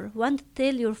daughter want to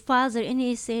tell your father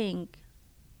anything.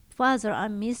 Father, I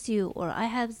miss you, or I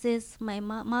have this. My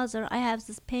mother, I have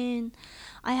this pain.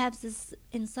 I have this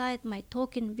inside my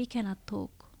talking. We cannot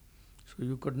talk. So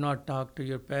you could not talk to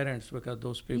your parents because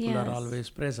those people are Yes. always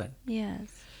present. Yes.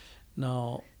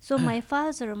 Now, So my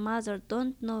father and mother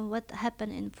don't know what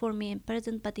happened for me in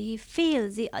prison, but he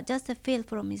just feel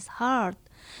from his heart,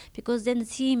 because then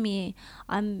see me,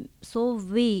 I'm so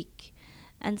weak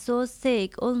and so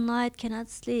sick, all night cannot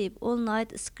sleep, all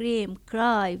night scream,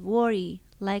 cry, worry,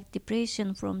 like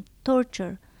depression from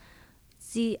torture.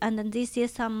 And then they see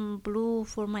some blue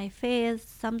for my face,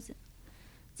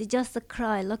 they just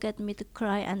cry, look at me to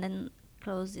cry, and then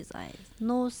close his eyes.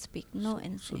 No speak, no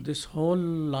anything. so this whole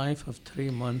life of 3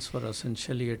 months were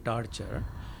essentially a torture.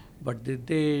 But did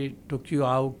they took you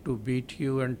out to beat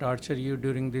you and torture you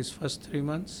during these first 3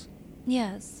 months?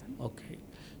 Yes. Okay.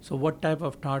 So what type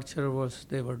of torture was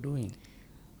they were doing?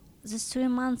 These 3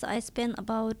 months I spent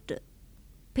about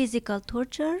physical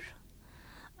torture.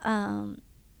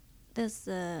 This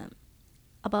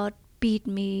about beat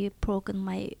me, broken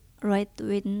my right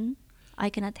wing. I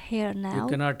cannot hear now. You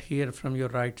cannot hear from your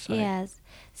right side. Yes,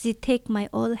 they take my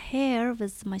all hair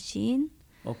with machine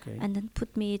Okay. and then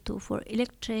put me for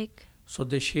electric. So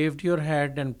they shaved your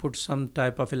head and put some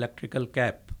type of electrical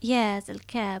cap. Yes, a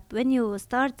cap. When you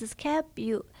start this cap,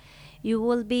 you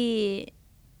will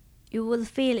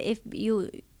feel if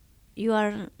you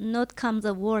are not come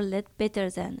the world better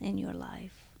than in your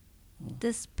life.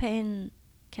 This pain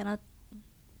cannot.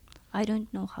 I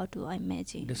don't know how to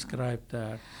imagine. Describe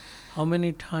that. How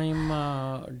many time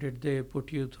did they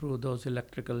put you through those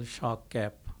electrical shock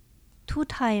cap? 2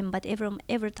 times, but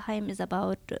every time is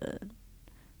about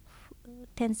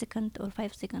 10 seconds or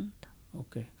 5 seconds.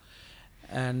 Okay.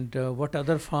 And what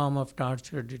other form of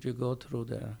torture did you go through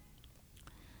there?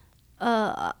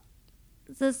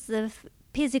 This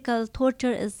physical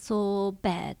torture is so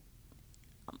bad.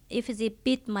 If they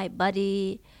beat my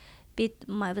body, beat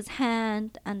my with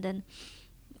hand, and then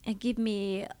give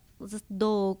me this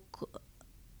dog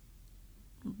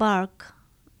bark,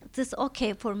 this is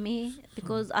okay for me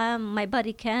because my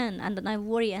body can, and then I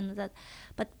worry and that.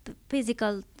 But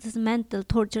physical, this mental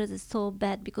torture is so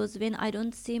bad because when I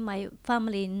don't see my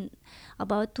family in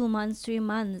about 2 months, 3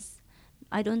 months,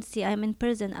 I don't see. I'm in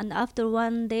prison, and after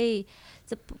one day,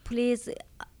 the police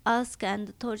ask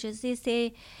and torture. They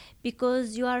say,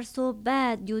 because you are so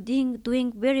bad, you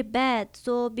doing very bad.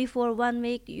 So before 1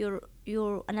 week,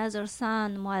 your another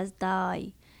son was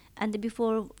die, and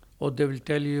before. Oh, they will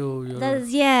tell you.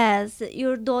 Yes,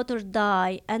 your daughter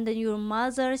died, and then your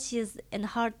mother, she's in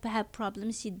heart have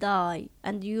problems, she died,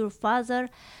 and your father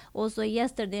also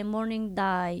yesterday morning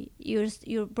died.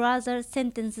 Your brother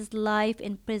sentences life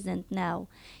in prison now.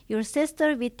 Your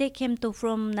sister, we take him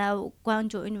from now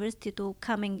Guangzhou University to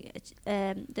coming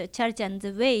the church and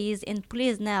the way is in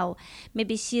police now.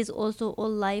 Maybe she is also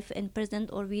all life in prison,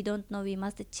 or we don't know. We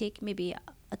must check. Maybe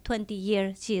 20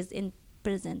 years she is in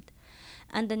prison.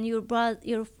 And then your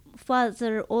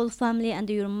father, all family, and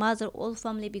your mother, all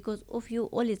family, because of you,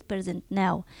 all is present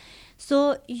now.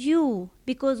 So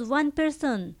because one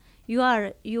person,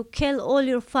 you kill all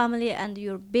your family and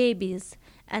your babies,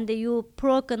 and you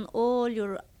broken all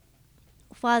your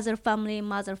father family,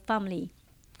 mother family.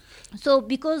 So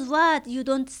because what you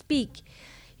don't speak,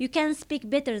 you can speak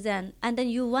better than, and then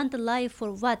you want a life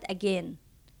for what again?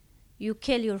 You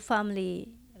kill your family,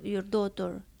 your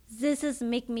daughter. This is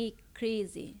make me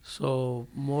crazy. So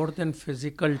more than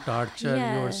physical torture, you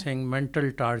Yeah. were saying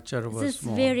mental torture was This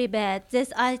more. very bad. This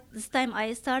time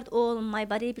I start all my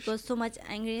body because so much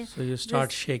angry. So you start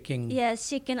This- shaking. Yes,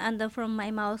 shaking, and then from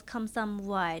my mouth comes some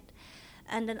white.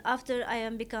 And then after I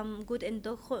am become good in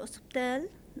the hospital,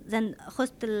 then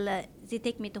hospital they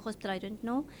take me to hospital. I don't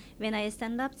know. When I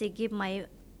stand up, they give my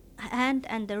hand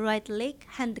and the right leg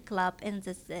hand clap in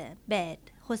this bed,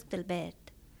 hospital bed,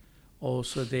 Oh,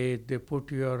 so they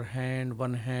put your hand,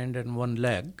 one hand and one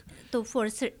leg. to for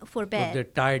So bed. they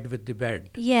tied with the bed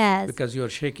Yes. because you're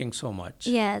shaking so much.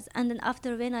 Yes, and then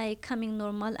after when I coming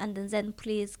normal, and then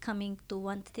police coming to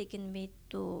want taking me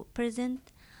to prison,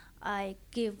 I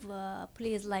give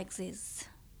police like this.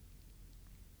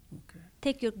 Okay.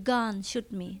 Take your gun,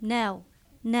 shoot me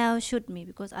now shoot me,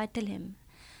 because I tell him.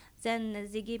 Then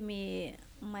they give me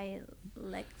my,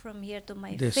 like, from here to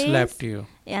my They face, slapped you.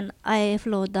 and I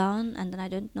flow down, and then I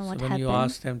don't know So what when happened. you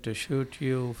asked them to shoot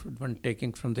you, when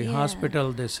taking from the Yeah.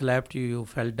 hospital, they slapped you, you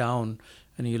fell down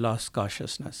and you lost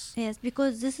consciousness. Yes,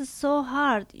 because this is so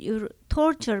hard. You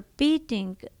torture,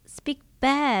 beating, speak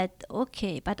bad,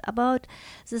 okay, but about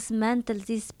this mental,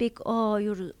 they speak, oh,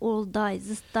 you all die,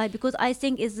 this die, because I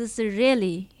think is this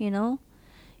really,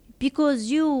 because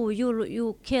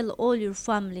you kill all your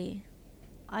family.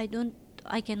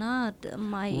 I cannot.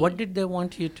 What did they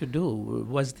want you to do?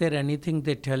 Was there anything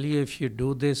they tell you, if you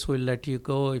do this, we'll let you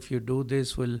go, if you do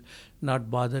this, we'll not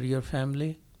bother your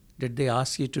family? Did they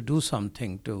ask you to do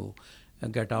something to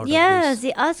get out of Yes, this?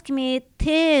 they ask me,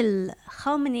 tell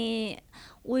how many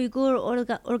Uyghur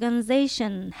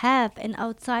organization have in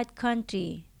outside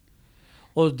country.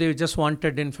 Or they just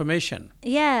wanted information?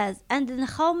 Yes, and then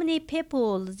how many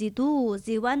people they do?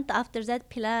 They want after that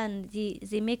plan. They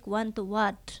make want to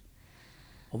what?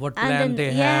 What And plan then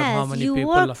they have? How yes, many you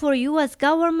people? work for U.S.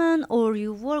 government or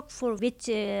you work for which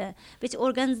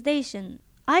organization?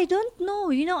 I don't know.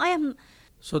 I am.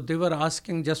 So they were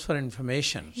asking just for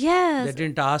information. Yes. They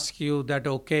didn't ask you that,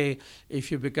 okay,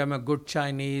 if you become a good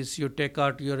Chinese, you take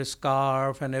out your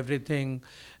scarf and everything,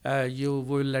 you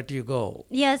will let you go.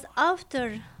 Yes,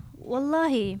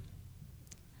 wallahi,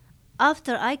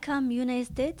 after I come United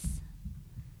States,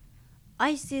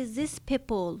 I see these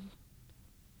people.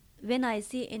 When I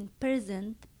see in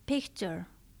prison picture,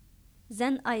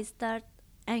 then I start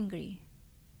angry.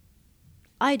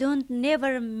 I don't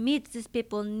never meet these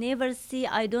people, never see.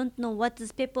 I don't know what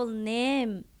these people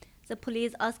name. The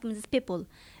police ask me these people.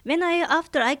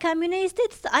 After I come United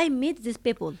States, I meet these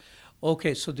people.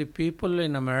 Okay, so the people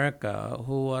in America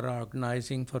who are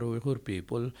organizing for Uyghur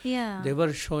people, Yeah. they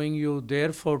were showing you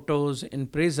their photos in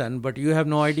prison, but you have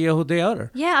no idea who they are.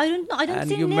 Yeah, I don't know. I don't And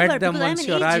think you never met them because I'm once in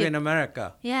you arrive Egypt. in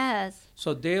America. Yes.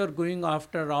 So they are going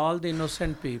after all the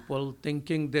innocent people,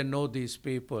 thinking they know these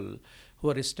people who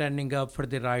are standing up for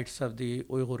the rights of the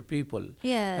Uyghur people.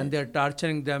 Yes. And they're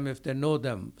torturing them if they know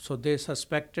them. So they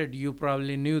suspected you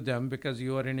probably knew them because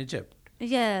you were in Egypt.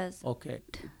 Yes. Okay.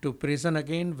 To prison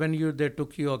again? When they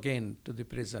took you again to the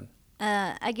prison?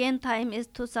 Again, time is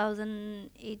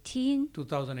 2018.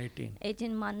 2018.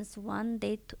 18 months, one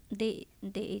day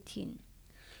 18.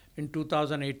 In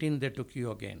 2018, they took you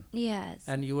again. Yes.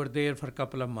 And you were there for a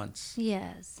couple of months.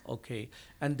 Yes. Okay.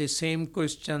 And the same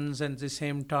questions and the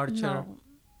same torture?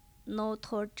 No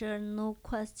torture, no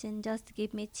question. Just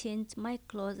give me change. My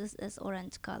clothes is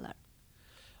orange color.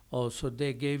 Oh, so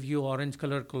they gave you orange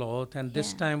color cloth, and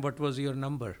this Yeah. time what was your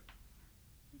number?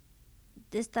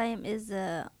 This time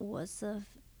was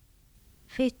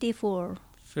 54.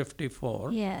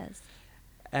 54. Yes.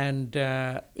 And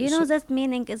That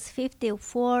meaning is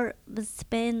 54 with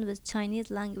Spain with Chinese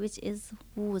language is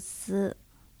 50.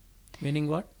 meaning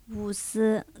what?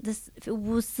 50. This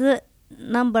 50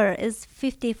 number is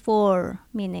 54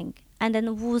 meaning. And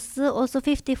then 50 also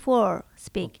 54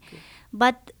 speak. Okay.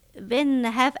 But when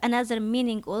have another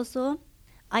meaning also,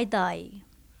 I die.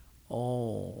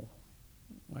 Oh,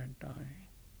 I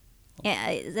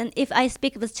die. Then if I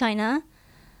speak with China,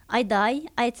 I die.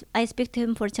 I speak to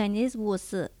him for Chinese,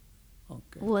 50.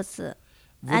 Okay. 50.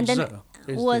 And then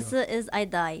Wuzze 50 is I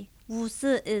die. 50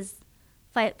 is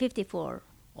 54.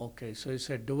 Okay, so it's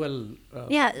a dual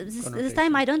Yeah, this time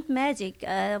connotation. I don't magic.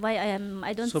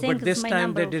 I don't So, think but this it's my time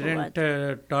number they for didn't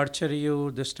what. torture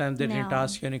you. This time they didn't No.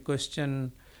 ask you any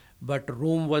question. But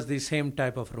room was the same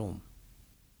type of room.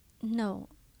 No.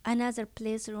 another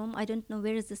place room. I don't know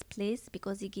where is this place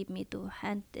because he give me to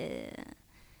hand Or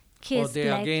kiss they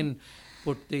like. again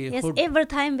put the Yes, hood. every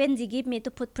time when they give me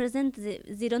to put present,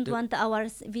 they don't The- want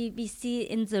ours. We see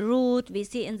in the road, we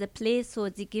see in the place, so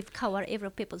they give cover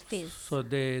every people's face. So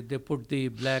they put the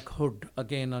black hood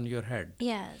again on your head.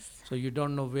 Yes, So you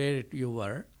don't know where you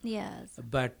were. yes.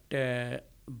 But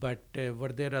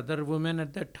were there other women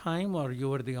at that time, or you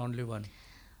were the only one?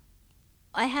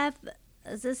 I have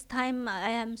this time. I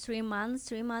am 3 months.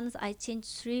 3 months. I change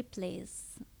 3 place.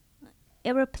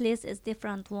 Every place is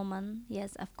different woman.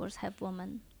 Yes, of course, have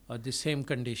woman. Or the same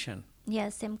condition,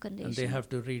 Yes, same condition. and they have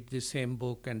to read the same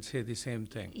book and say the same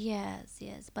thing. Yes,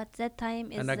 yes. But that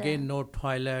time is. And again, no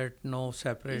toilet, no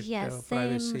separate yes,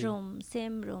 privacy,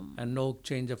 same room. and no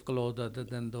change of clothes other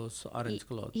than those orange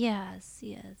clothes. Yes,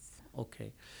 yes.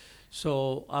 Okay.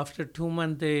 So after 2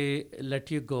 months, they let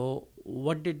you go.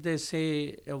 What did they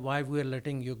say? Why we are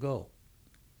letting you go?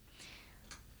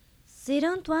 They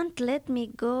don't want to let me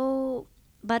go,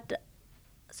 but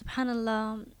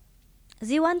subhanallah,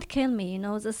 they want to kill me.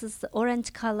 This is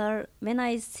orange color. When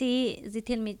I see, they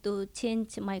tell me to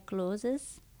change my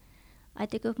clothes. I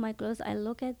take off my clothes. I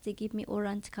look at. They give me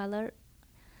orange color.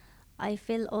 I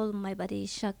feel all my body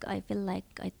shock. I feel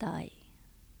like I die,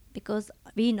 because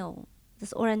we know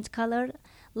this orange color,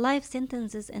 life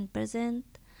sentences in prison,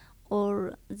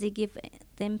 or they give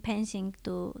them pension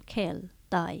to kill,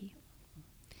 die.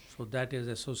 So that is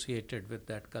associated with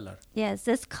that color. Yes,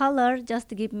 this color just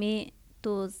give me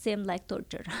to seem like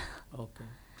torture. Okay.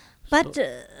 But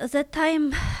So- that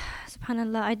time,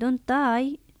 subhanallah, I don't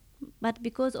die, but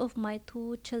because of my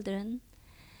 2 children.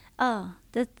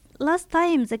 The last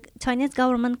time the Chinese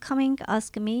government coming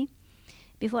ask me,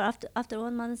 before after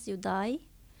 1 month you die,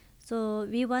 so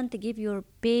we want to give your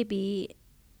baby.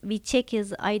 We check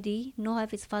his ID, no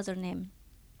have his father name.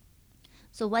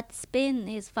 So what Spain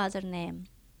his father name?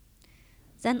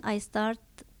 Then I start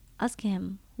ask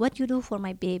him, what you do for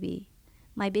my baby?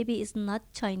 My baby is not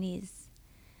Chinese.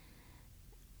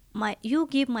 You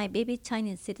give my baby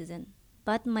Chinese citizen,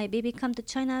 but my baby come to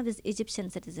China with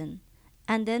Egyptian citizen,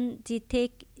 and then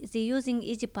they using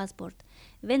Egypt passport.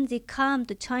 When they come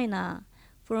to China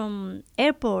from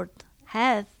airport,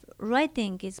 have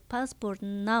writing his passport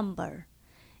number.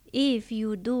 If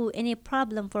you do any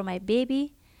problem for my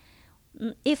baby,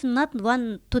 if not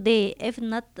one today, if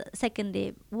not second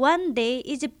day, one day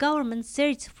Egypt government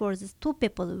search for these 2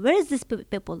 people. Where is this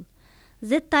people?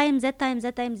 That time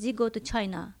they go to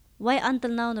China. Why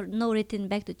until now no return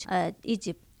back to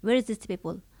Egypt? Where is these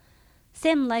people?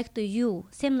 Same like to you,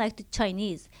 same like to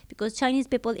Chinese, because Chinese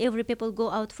people, every people go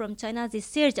out from China, they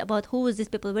search about who is this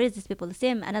people, where is this people.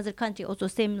 Same another country also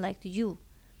same like to you.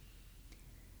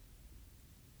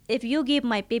 If you give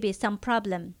my baby some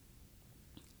problem,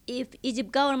 if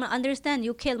Egypt government understand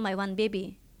you kill my one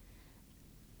baby,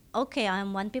 okay, I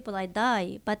am one people, I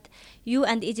die, but you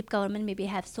and Egypt government maybe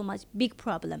have so much big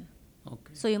problem.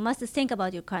 Okay. So you must think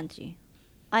about your country.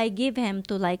 I give him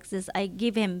to like this, I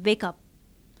give him wake up.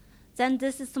 Then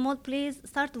this small place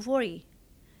start to worry.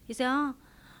 He say, my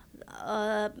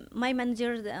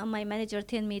manager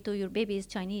tell me to your baby is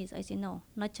Chinese. I say, no,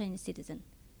 not Chinese citizen.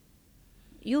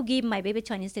 You give my baby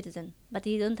Chinese citizen, but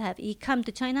he don't have. He come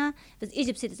to China with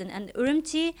Egypt citizen, and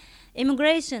Urumqi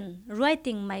immigration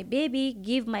writing my baby,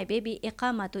 give my baby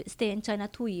iqama to stay in China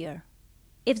 2 years.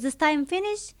 If this time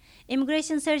finish,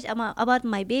 immigration search about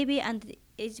my baby, and the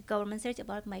Egypt government search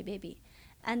about my baby,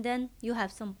 and then you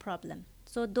have some problem.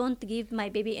 So don't give my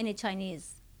baby any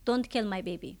Chinese. Don't kill my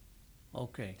baby.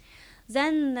 Okay.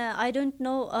 Then I don't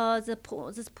know.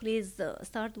 This police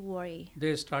start worry.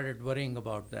 They started worrying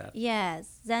about that.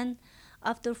 Yes. Then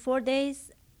after 4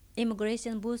 days,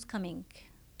 immigration booth coming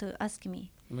to ask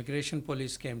me. Immigration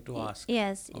police came to ask.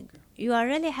 Yes. Okay. You are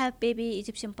really have baby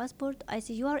Egyptian passport? I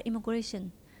say you are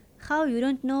immigration. How you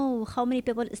don't know how many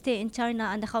people stay in China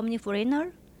and how many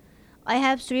foreigner? I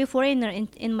have 3 foreigner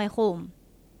in my home.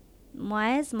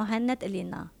 Muaz, Mohannet,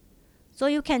 Elena. So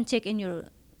you can check in your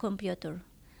computer.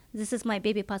 This is my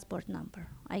baby passport number.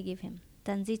 I give him.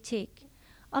 Then they check.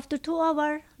 After 2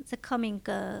 hours, the coming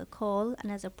call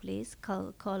another police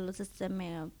call this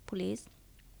police.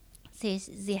 Says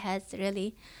they has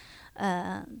really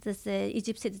this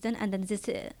Egypt citizen, and then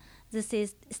this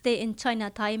is stay in China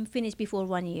time finish before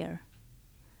 1 year.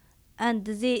 And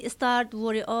they start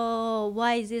worry. Oh,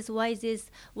 why this?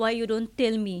 Why you don't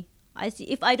tell me? I see.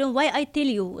 If I don't, why I tell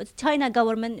you? It's China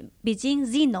government, Beijing,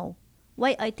 they know.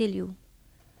 Why I tell you?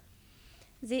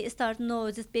 They start no.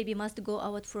 This baby must go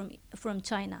out from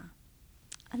China,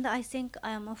 and I think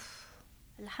I am of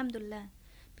Alhamdulillah,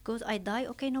 because I die.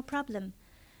 Okay, no problem.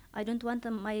 I don't want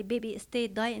my baby stay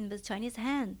die in the Chinese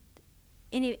hand.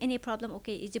 Any problem,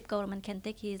 okay, Egypt government can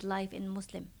take his life in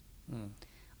Muslim.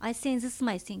 I think this is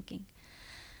my thinking.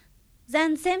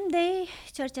 Then same day,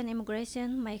 church and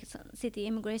immigration, my city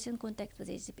immigration contacted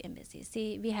the Egypt embassy.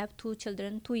 See, we have 2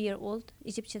 children, 2-year-old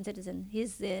Egyptian citizen.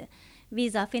 His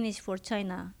visa finished for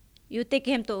China. You take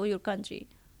him to your country.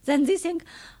 Then they think,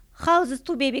 how is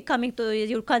 2 baby coming to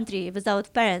your country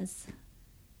without parents?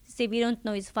 See, we don't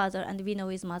know his father and we know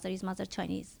his mother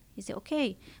Chinese. He said,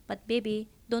 okay, but baby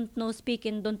don't know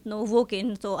speaking, don't know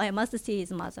walking, so I must see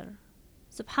his mother.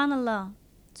 Subhanallah,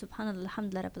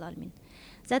 alhamdulillah rabbil alameen.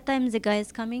 That time the guy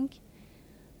is coming,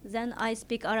 then I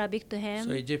speak Arabic to him.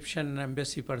 So Egyptian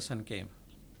embassy person came.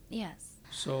 Yes.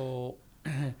 So,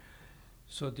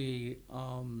 so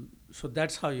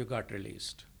that's how you got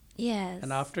released. Yes.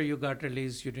 And after you got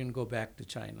released, you didn't go back to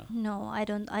China. No, I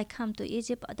don't. I come to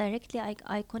Egypt directly.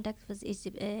 I contact with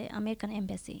Egypt, American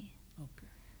embassy. Okay.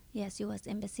 Yes, U.S.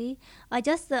 embassy. I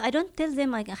just I don't tell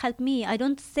them help me. I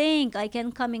don't think I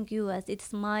can come in U.S.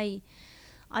 It's my,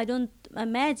 I don't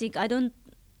magic.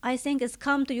 I think it's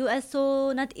come to U.S.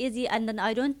 so not easy, and then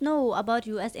I don't know about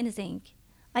U.S. anything.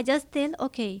 I just tell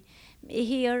okay,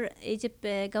 here Egypt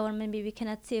government maybe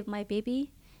cannot save my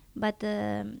baby, but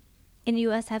in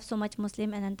U.S. have so much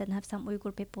Muslim and then have some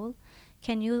Uyghur people.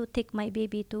 Can you take my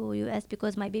baby to U.S.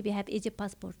 because my baby have Egypt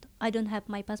passport? I don't have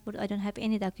my passport. I don't have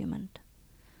any document.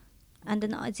 And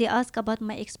then they ask about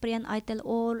my experience. I tell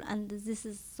all, and this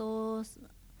is so.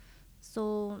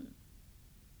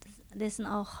 This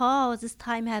now how this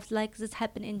time have like this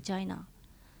happen in China.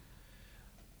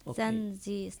 Okay. Then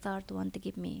they start want to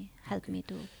give me help me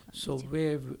to. So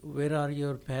Egypt. where are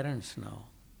your parents now?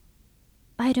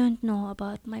 I don't know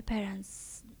about my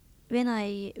parents. When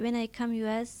I come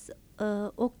US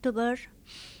October,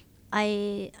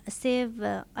 I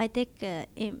take a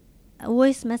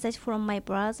voice message from my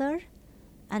brother,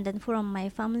 and then from my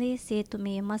family say to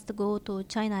me must go to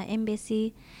China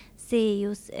embassy. Say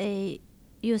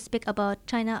you speak about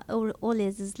China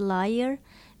always is liar,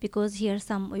 because here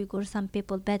some Uyghur, some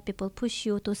people, bad people push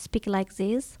you to speak like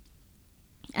this,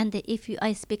 and if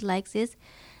I speak like this,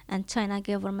 and China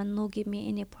government no give me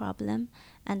any problem,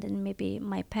 and then maybe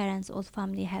my parents or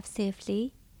family have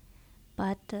safely,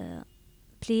 but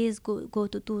please go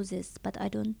to do this, but I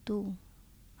don't do.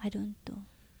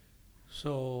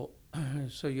 So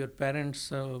your parents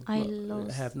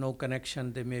have no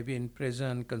connection. They may be in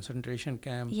prison, concentration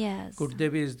camp. Yes. Could they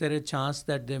be? Is there a chance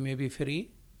that they may be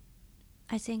free?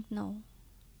 I think no.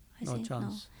 No think chance.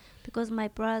 no, because my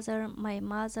brother, my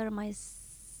mother, my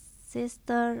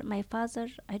sister, my father,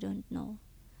 I don't know.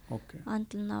 Okay.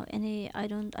 Until now,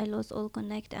 I lost all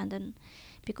connect, and then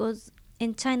because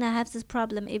in China I have this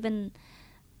problem. Even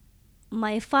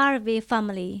my far away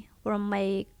family from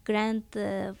my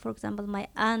for example, my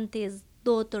auntie's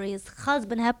daughter, his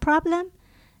husband have problem.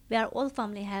 Where all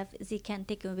family have, they can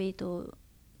take away to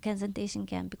concentration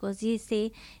camp, because they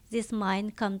say this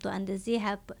mind come to, and they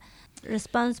have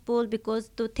responsible because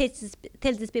to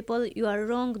tell these people you are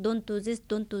wrong, don't do this,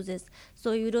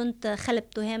 so you don't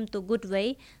help to him to good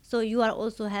way, so you are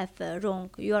also have wrong,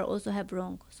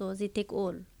 so they take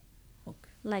all.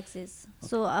 Okay. Like this. Okay.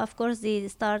 So of course they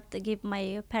start to give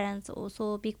my parents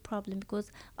also big problem,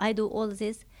 because I do all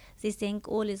this, they think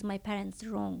all is my parents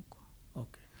wrong.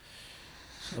 Okay.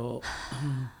 So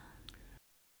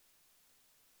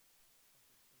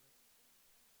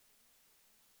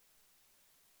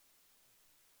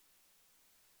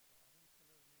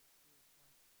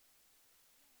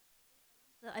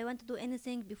I want to do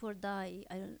anything before die.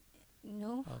 I don't,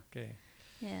 Okay.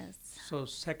 Yes. So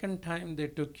second time they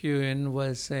took you in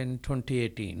was in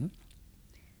 2018.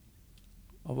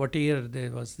 What year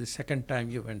was the second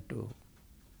time you went to?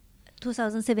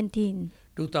 2017.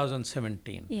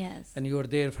 2017. Yes. And you were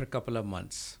there for a couple of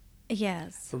months.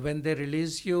 Yes. So when they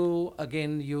released you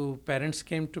again, your parents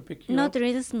came to pick you Not up?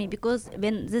 release me, because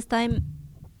when this time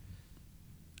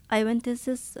I went to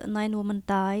this 9 women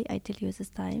die, I tell you this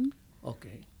time.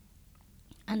 Okay.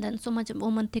 And then so much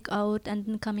woman take out, and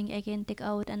then coming again take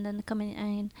out, and then coming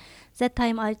in. That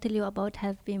time I tell you about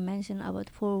have been mentioned about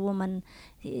 4 women.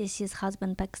 She's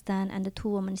husband Pakistan, and the 2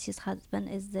 women she's husband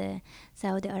is the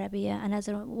Saudi Arabia.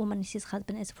 Another woman she's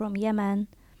husband is from Yemen.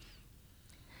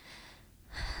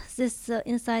 This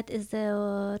inside is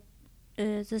the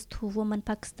this 2 women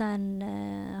Pakistan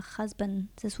husband.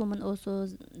 This woman also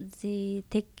they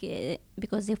take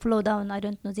because they flow down. I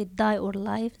don't know they die or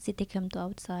life. They take him to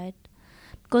outside.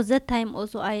 Because that time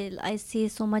also I see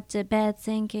so much bad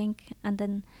thinking, and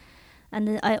then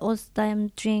I also time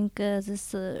drink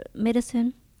this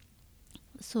medicine.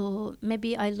 So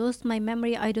maybe I lost my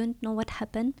memory. I don't know what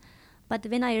happened. But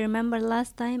when I remember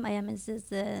last time, I am in this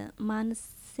month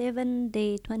 7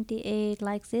 day 28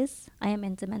 like this. I am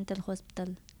in the mental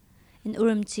hospital in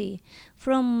Urumqi.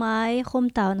 From my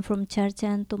hometown, from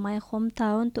Cherchen to my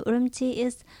hometown to Urumqi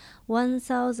is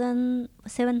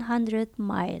 1,700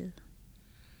 miles.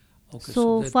 Okay,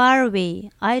 So that- far away.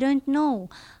 I don't know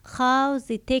how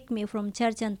they take me from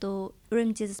Cherchen to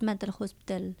Urumqi's mental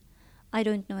hospital. I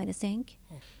don't know anything.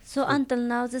 So until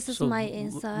now, this is so my The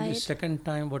insight. second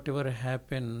time, whatever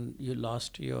happened, you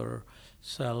lost your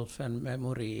self and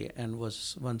memory, and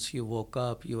once you woke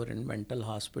up, you were in mental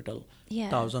hospital, Yes.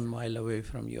 1,000 miles away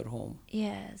from your home.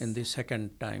 Yes. In the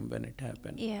second time when it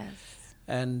happened. Yes.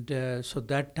 And so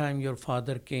that time your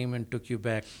father came and took you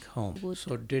back home. Good.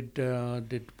 So did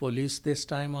police this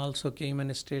time also came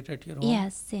and stayed at your home?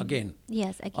 Yes. Same. Again?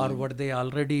 Yes, again. Or were they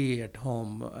already at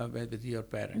home with your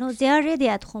parents? No, they are already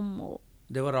at home.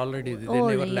 They were already, they Oh,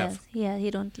 never yes. left. Yeah, they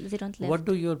don't left. What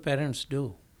do your parents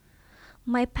do?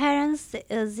 My parents,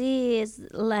 they is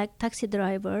like taxi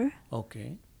driver. Okay.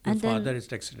 Your And then- father is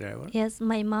taxi driver? Yes,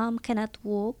 my mom cannot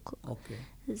walk. Okay.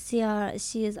 She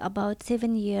is about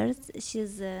 7 years.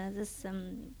 She's this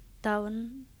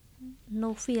down,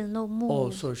 no feel, no move. Oh,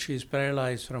 so she's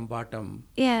paralyzed from bottom.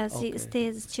 Yes, she Okay.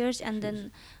 stays church, and She's-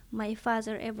 then my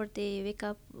father every day wake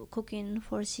up cooking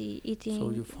for she eating. So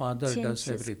your father does changes-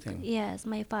 everything. Yes,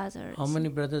 my father. How many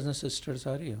brothers and sisters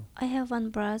are you? I have one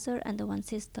brother and one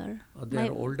sister. They My-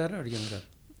 are older or younger?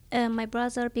 My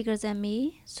brother bigger than me,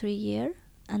 3 year,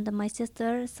 and my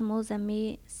sister smaller than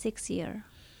me, 6 year.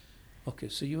 Okay,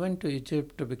 so you went to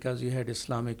Egypt because you had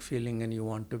Islamic feeling and you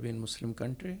want to be in Muslim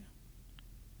country?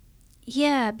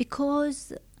 Yeah,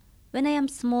 because when I am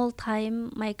small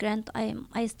time,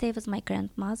 I stay with my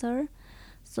grandmother,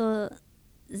 so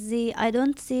I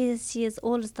don't see she is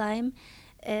all the time.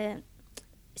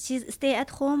 She stay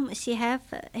at home. She have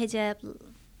hijab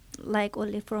like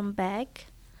only from back,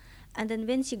 and then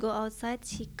when she go outside,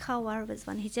 she cover with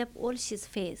one hijab all she's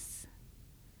face.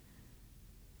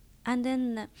 And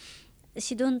then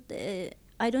she don't.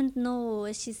 I don't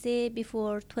know. She say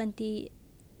before 20.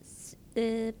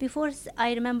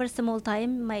 I remember small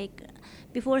time.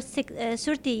 Before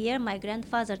 30 year, my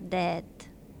grandfather dead.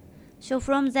 So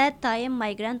from that time,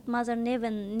 my grandmother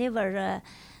never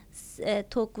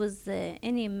talk with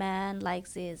any man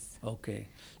like this. Okay.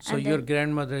 So And your then-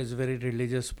 grandmother is a very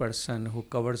religious person who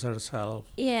covers herself.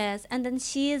 Yes, and then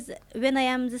she is when I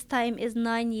am this time is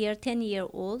 10 year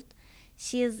old.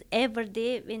 She is every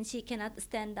day when she cannot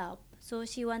stand up. So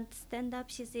she want to stand up.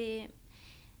 She say,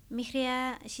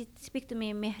 Mihria. She speak to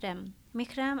me Mihram,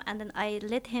 and then I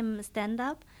let him stand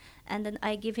up, and then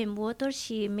I give him water.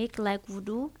 She make like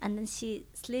wudu, and then she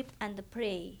sleep and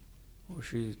pray. Oh,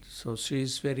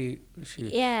 she's very.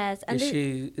 Yes, and Is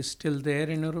then- she still there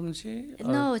in Urumqi?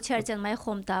 or- No, church in my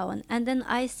hometown, and then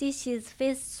I see she's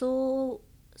face so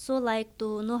like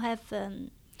to no have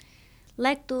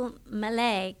like to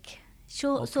malak,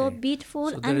 so Okay. beautiful,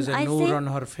 So there and is a I noor say on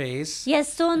her face.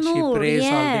 yes, so She noor, prays all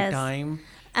the yes, time.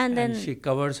 and then she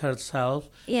covers herself.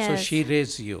 So Yes. she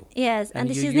raised you. yes, and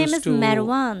you his name used is to-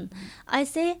 Marwan. I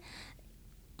say,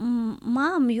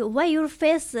 Mom, why your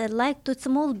face like to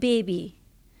small baby?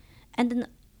 And then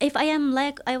if I am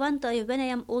like I want when I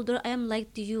am older I am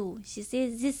like to you. She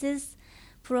says this is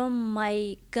from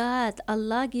my God.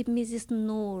 Allah give me this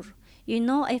noor. You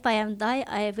know, if I am die,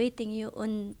 I am waiting you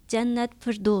on Jannat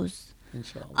Firdaus.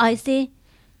 Inshallah. I say,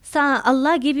 son,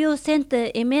 Allah give you sent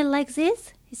email like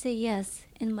this? He say yes,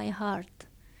 in my heart.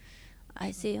 I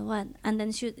say what? And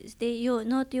then she say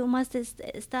you must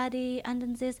study, and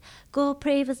then says go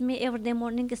pray with me every day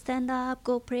morning. Stand up,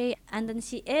 go pray, and then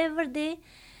she every day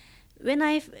when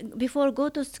before go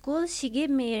to school she give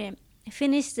me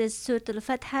finish the Surah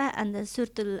Al-Fatiha and the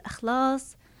Surah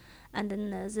Al-Ikhlas and then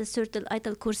the Surah Al-Ayat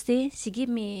Al-Kursi. She give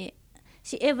me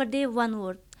every day one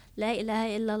word. La ilaha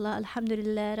illallah,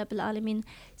 alhamdulillah, rabbil alamin.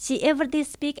 She every day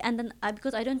speak, and then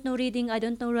because I don't know reading, I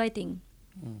don't know writing.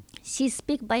 She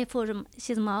speak by for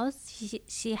his mouth.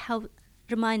 She have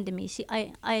remind me.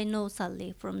 I know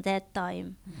Sali from that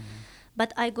time.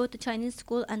 But I go to Chinese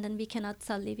school, and then we cannot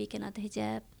Sali, we cannot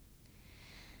hijab.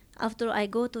 After I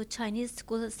go to Chinese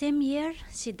school, same year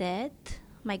she dead.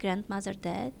 My grandmother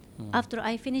dead. After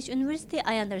I finish university,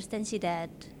 I understand she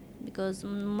dead because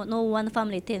no one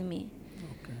family tell me.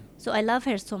 Okay. So I love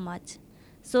her so much.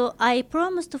 So I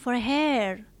promised for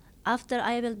her, after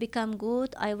I will become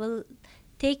good, I will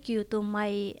take you to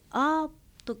my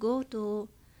to go to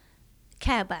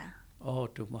Kaaba. Oh,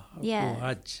 to Yes.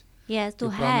 Hajj. Yes, to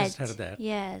You Hajj. promised her that?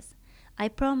 Yes, I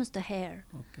promised her.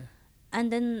 Okay.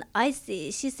 And then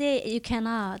she say you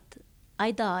cannot. I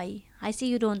die. I say,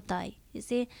 you don't die. You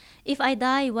say, if I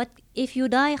die, what? If you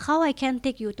die, how I can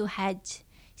take you to Hajj?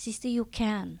 She say, you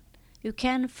can. You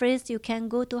can first, you can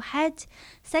go to Hajj.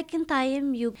 Second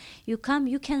time, you come,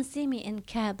 you can see me in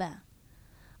Kaaba.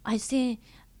 I say,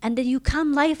 and then you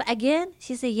come live again?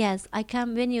 She say, yes, I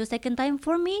come when you second time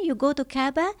for me, you go to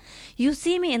Kaaba, you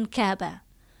see me in Kaaba.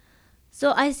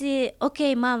 So I say,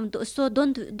 okay, mom, so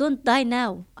don't die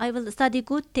now. I will study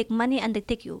good, take money, and I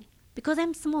take you. Because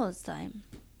I'm small time.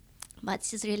 But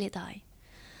she's really die.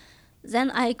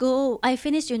 Then I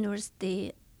finish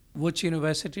university. Which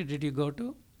university did you go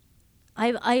to?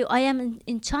 I am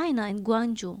in China, in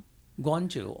Guangzhou.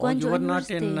 Guangzhou. Oh, Guangzhou you were not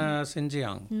University. in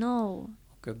Xinjiang. No.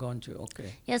 Okay, Guangzhou.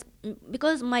 Okay. Yes,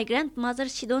 because my grandmother,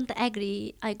 she don't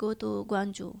agree I go to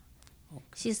Guangzhou. Okay.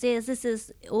 She says this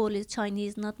is all is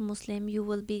Chinese, not Muslim. You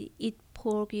will be eat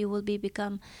pork. You will be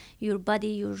become your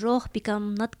body, your roh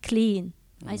become not clean.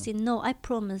 I say no. I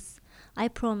promise. I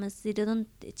promise. They don't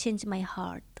change my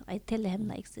heart. I tell him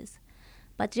like this.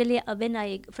 But really, when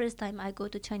first time I go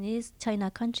to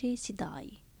China country, she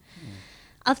die.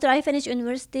 After I finish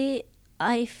university,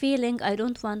 I feeling I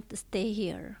don't want to stay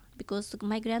here because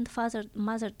my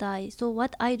mother died. So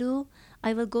what I do,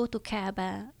 I will go to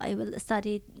Kaaba. I will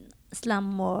study Islam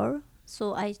more.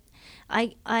 So I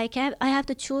have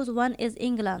to choose. One is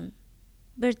England,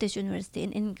 British University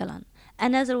in England.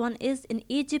 Another one is in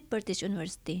Egypt, British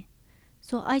University.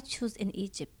 So I choose in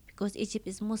Egypt because Egypt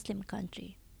is Muslim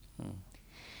country.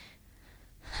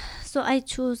 So I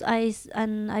choose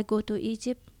and I go to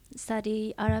Egypt,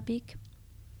 study Arabic,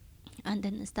 and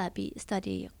then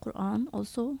study Quran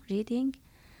also, reading.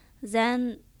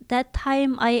 Then that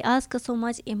time I ask so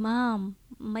much Imam.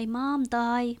 My mom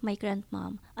died, my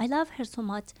grandmom. I love her so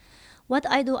much. What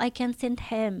I do, I can send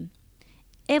him.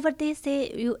 Every day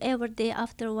say you every day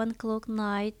after 1 o'clock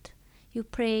night, you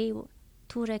pray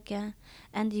 2 rakah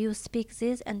and you speak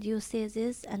this and you say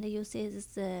this and you say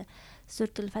this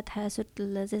Surah Al-Fatiha,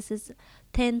 this is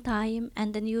 10 times,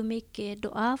 and then you make a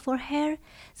dua for her.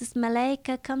 This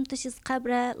malaika come to his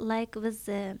qabra like with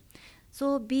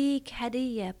so big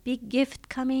hadiyah, big gift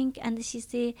coming, and she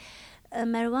say,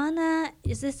 Marwana,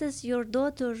 this is your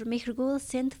daughter Mehrgul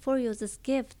sent for you this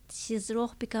gift. She's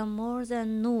ruh become more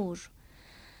than nur.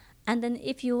 And then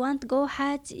if you want to go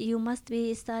Hajj, you must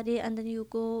be study, and then you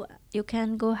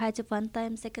can go Hajj 1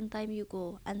 time, second time you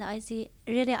go. And I see,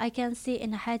 really I can see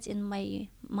in Hajj in my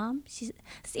mom,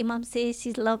 Imam says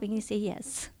she's loving, you say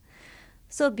yes.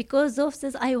 So because of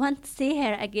this, I want to see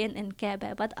her again in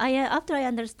Kaaba. But after I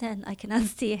understand, I cannot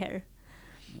see her.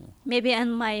 Maybe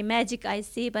in my magic I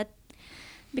see, but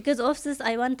because of this,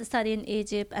 I want to study in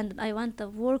Egypt, and I want to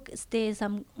work, stay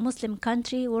some Muslim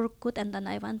country, work good, and then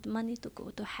I want money to go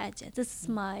to Hajj. This is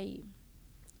my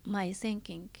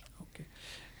thinking. Okay.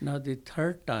 Now the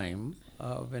third time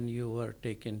when you were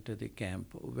taken to the camp,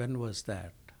 when was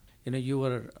that? You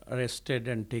were arrested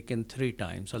and taken 3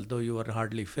 times, although you were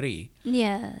hardly free.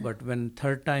 Yeah. But when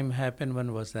third time happened,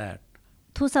 when was that?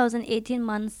 2018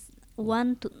 months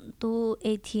 1 to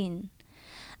 18.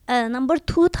 Number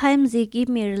 2 times they give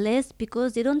me release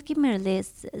because they don't give me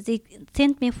release. They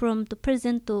sent me from the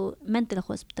prison to mental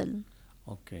hospital.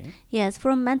 Okay. Yes,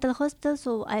 from mental hospital.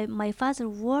 So my father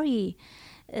worry.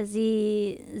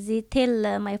 They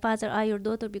tell my father, your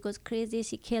daughter because crazy,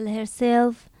 she kill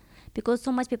herself. Because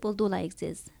so much people do like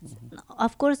this. Mm-hmm.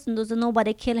 Of course,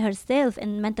 nobody kill herself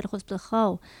in mental hospital.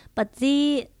 How? But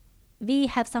we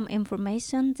have some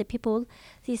information. The people,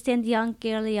 they send young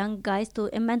girl, young guys to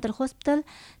a mental hospital,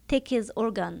 take his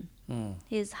organ,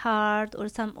 his heart or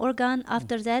some organ.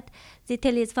 After that, they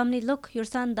tell his family, look, your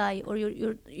son die or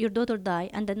your daughter die,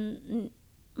 and then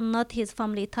not his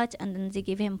family touch, and then they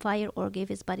give him fire or give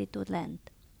his body to land.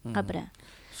 Qabra.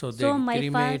 So they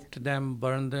cremate them,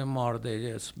 burn them, or they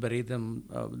just bury them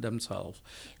themselves.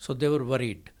 So they were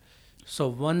worried. So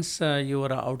once you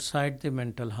were outside the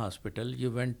mental hospital,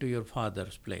 you went to your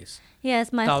father's place.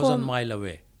 Yes, my 1,000 miles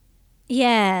away.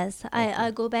 Yes, Okay.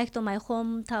 I go back to my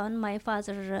hometown, my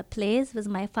father's place with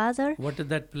my father. What is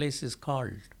that place is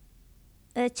called?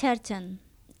 Chechen.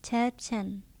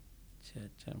 Chechen.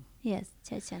 Yes,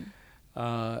 Chechen.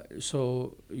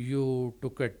 So you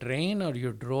took a train or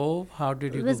you drove? How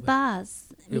did you with go back?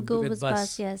 Bus. We go with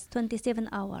bus, yes. 27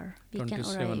 hours.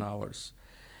 27 hours.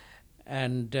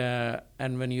 And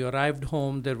when you arrived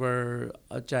home, there were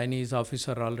a Chinese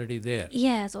officer already there.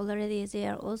 Yes, already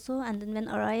there also. And then when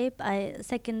I arrived,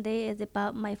 second day,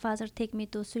 my father take me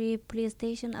to 3 police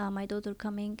station. My daughter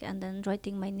coming and then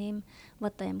writing my name,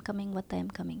 what I am coming.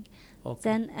 Okay.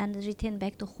 Then and return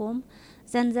back to home.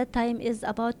 Then that time is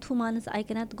about 2 months. I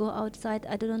cannot go outside.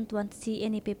 I don't want to see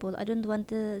any people. I don't want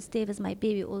to stay with my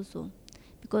baby also.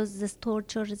 because this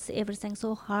torture is everything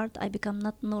so hard. I become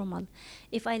not normal.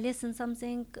 If I listen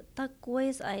something talk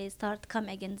ways, I start come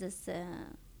again this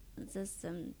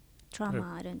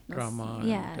trauma. I don't know. Trauma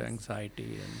Yes. and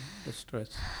anxiety and the stress.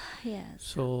 Yes.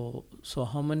 So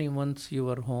how many months you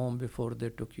were home before they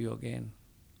took you again?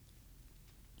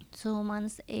 So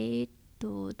months 8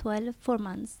 to 12, 4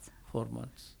 months. 4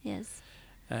 months. Yes.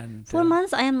 And 4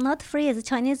 months I am not free. The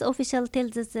Chinese official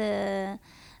tells this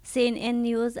CNN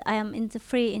news I am in the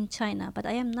free in China, but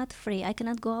I am not free. I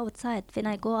cannot go outside. When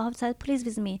I go outside, please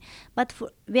with me. But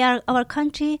our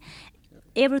country,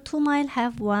 every 2 mile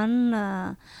have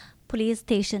one police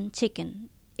station checking.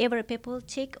 Every people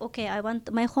check. Okay, I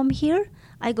want my home here.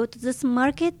 I go to this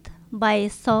market, buy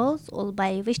sauce or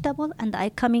buy vegetable, and I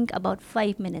coming about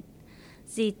 5 minutes.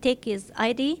 They take his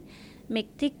ID, make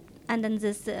tick, and then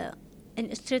this in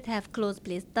street have close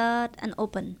please that and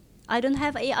open. I don't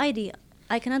have a ID.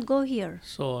 I cannot go here.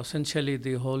 so essentially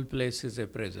the whole place is a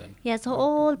prison. Yes,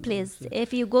 all place. If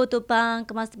you go to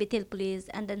bank, must be tell police,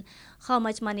 and then how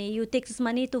much money you take this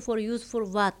money to for use for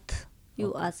what? You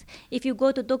ask. If you go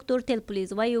to doctor, tell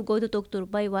police why you go to doctor,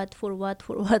 buy what for what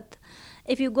for what.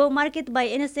 If you go market, buy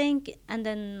anything, and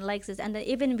then like this, and then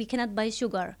even we cannot buy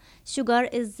sugar. Sugar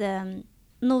is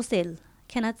no sale.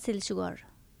 Cannot sell sugar.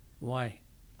 Why?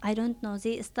 I don't know.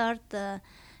 They start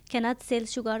cannot sell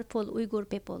sugar for Uyghur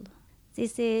people. They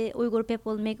say Uyghur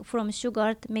people make from sugar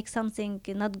to make something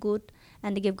not good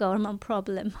and give government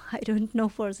problem. I don't know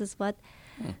for this what.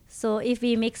 So if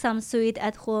we make some sweet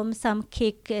at home, some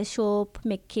cake shop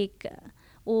make cake,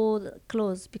 all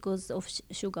close because of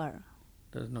sugar.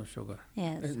 There's no sugar.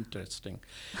 Yes. Interesting.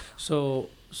 So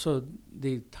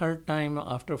the third time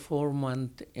after 4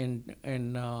 months in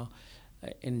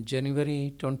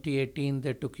January 2018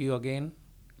 they took you again.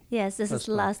 Yes, this First is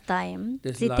one. last time.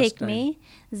 This They last take time. me.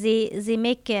 They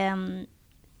make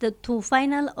the two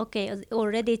final. Okay,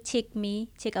 already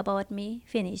check about me.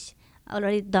 Finish.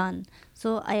 Already done. So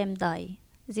I am die.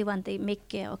 They want to make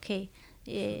okay.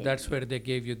 That's where they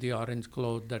gave you the orange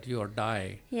cloth that you are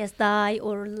die. Yes, die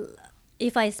or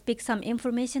if I speak some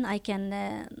information, I can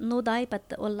no die,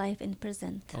 but all life in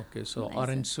present. Okay, so I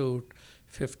orange suit,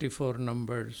 54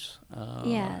 numbers,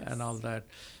 Yes. and all that.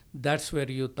 That's where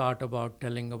you thought about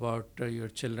telling about your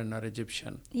children are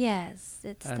Egyptian. Yes,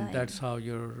 it's And time. that's how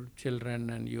your children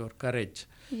and your courage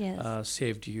Yes.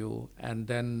 saved you. And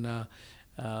then,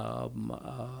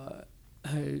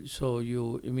 so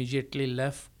you immediately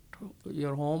left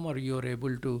your home, or you were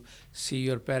able to see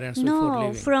your parents before No,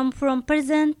 leaving? from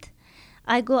present,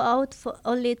 I go out for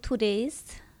only 2 days.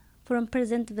 From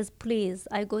present with police,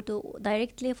 I go to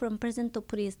directly from present to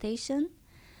police station.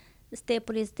 Stay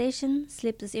police station,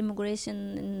 sleep this immigration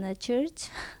in the church,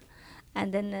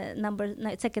 and then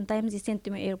second time they sent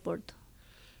to me airport.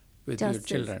 With Just your as-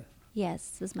 children. Yes,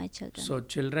 with my children. So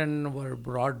children were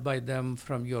brought by them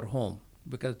from your home,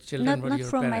 because children were not your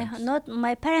from parents. not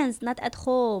my parents, not at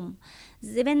home.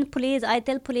 Even police, I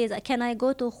tell police, can I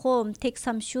go to home, take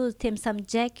some shoes, take some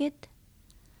jacket?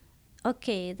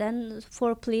 Okay, then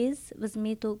for police with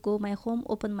me to go my home,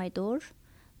 open my door.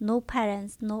 No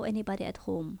parents, no anybody at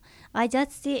home. I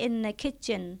just see in the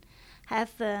kitchen,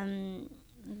 have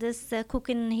this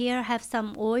cooking here, have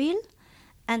some oil,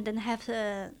 and then have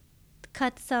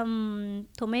cut some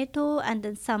tomato and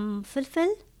then some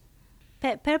filfil,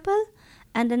 purple,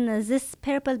 and then this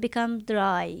purple become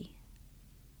dry,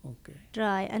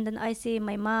 and then I see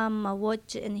my mom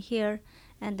watch in here,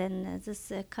 and then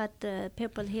this cut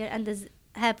purple here, and this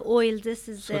have oil. This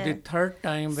is So the third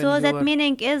time when so you that were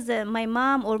meaning is my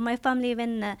mom or my family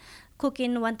when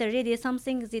cooking want to ready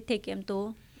something, they take him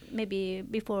to maybe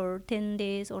before 10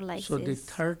 days or like so the this.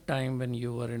 third time when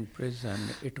you were in prison,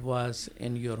 it was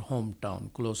in your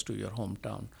hometown, close to your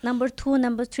hometown. Number 2,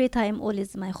 number 3 time all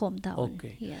is my hometown.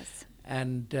 Okay. Yes.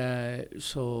 And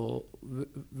so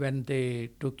when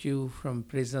they took you from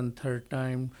prison third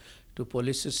time to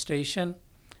police station,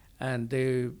 and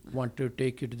they want to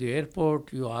take you to the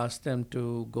airport, you asked them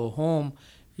to go home.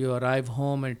 You arrive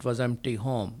home and it was empty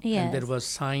home. And there Yes. was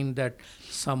sign that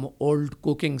some old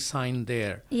cooking sign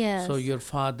there. Yes. So your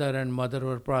father and mother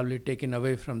were probably taken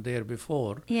away from there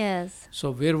before. Yes.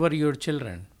 So where were your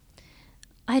children?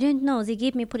 I don't know. They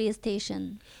gave me police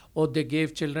station. Oh, they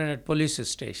gave children at police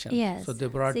station. Yes. So they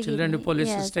brought give children to me- police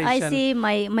yes. station. I see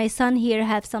my son here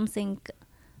have something,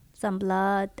 some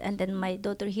blood, and then my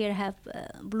daughter here have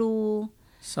blue.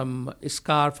 Some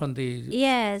scarf on the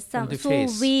Yes, on the so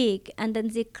face. weak, and then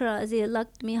they cry. They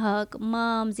locked me, hug,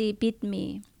 mom. They beat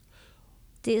me.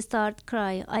 They start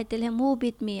cry. I tell him who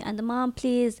beat me, and mom,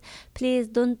 please,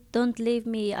 don't leave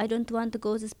me. I don't want to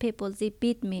go. These people, they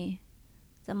beat me.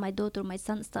 Then my daughter, my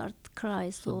son start cry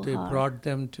so they hard. brought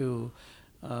them to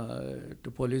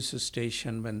police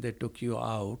station when they took you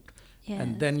out.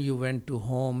 And Yes. then you went to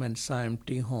home and saw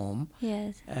empty home.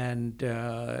 Yes. And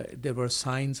there were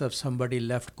signs of somebody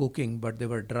left cooking, but they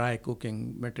were dry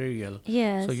cooking material.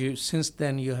 Yes. So since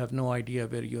then you have no idea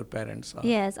where your parents are.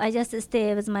 Yes, I just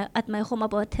stay with at my home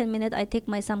about 10 minutes. I take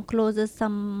some clothes,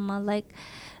 some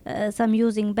some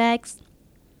using bags,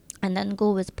 and then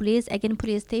go with police. Again,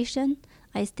 police station.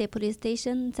 I stay police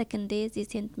station. Second day, they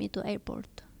sent me to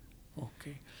airport.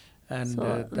 Okay. And So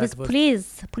that with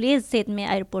was police sent me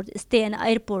airport. Stay in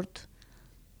airport,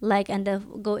 and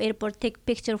go airport, take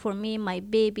picture for me, my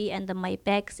baby, and my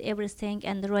bags, everything,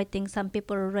 and writing. Some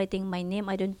people writing my name.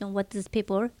 I don't know what this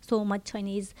paper. So much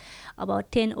Chinese,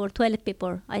 about 10 or 12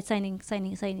 paper. I signing.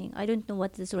 I don't know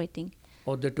what this writing.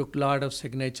 Oh, they took lot of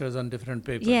signatures on different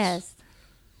papers. Yes.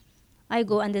 I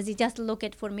go and they just look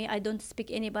at for me. I don't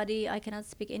speak anybody. I cannot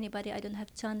speak anybody. I don't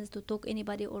have chance to talk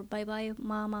anybody or bye bye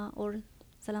mama or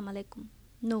salam alaikum.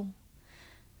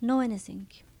 No anything.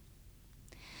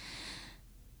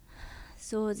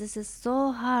 So this is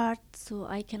so hard. So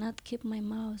I cannot keep my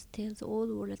mouth. Tell the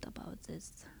whole world about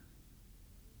this.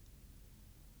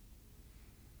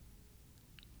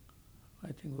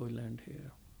 I think we'll end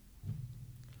here.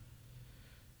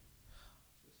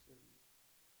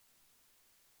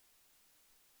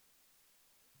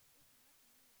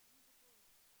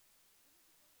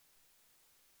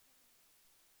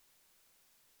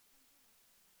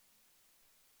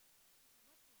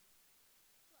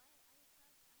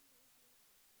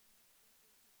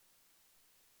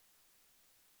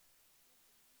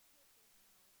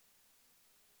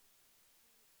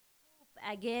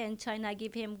 Again, China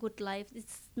give him good life.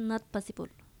 It's not possible.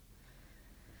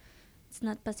 It's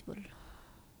not possible.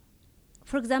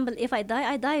 For example, if I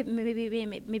die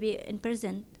maybe in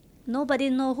prison. Nobody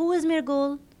know who is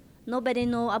Mirgul. Nobody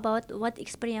know about what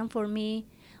experience for me.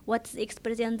 What's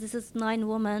experience? This is 9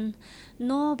 women.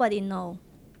 Nobody know.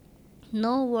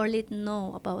 No world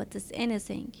know about this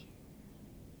anything.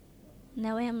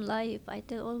 Now I am live. I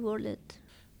tell all world.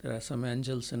 There are some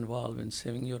angels involved in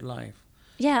saving your life.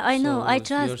 Yeah, I know. So I your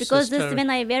trust because this sister-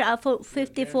 when I were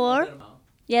 54.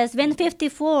 Yes, when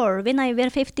 54. When I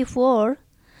were 54,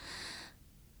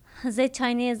 the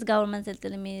Chinese government will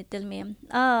tell me,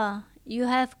 you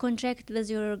have contract with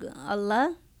your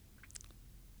Allah,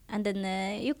 and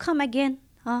then you come again.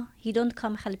 He don't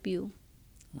come help you.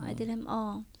 I tell him,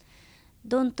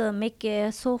 don't make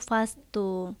so fast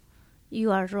to.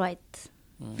 You are right.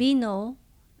 We know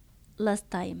last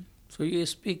time. So you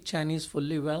speak Chinese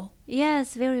fully well?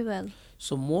 Yes, very well.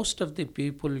 So most of the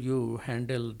people you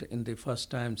handled in the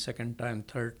first time, second time,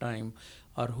 third time,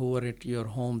 or who were at your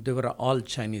home, they were all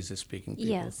Chinese speaking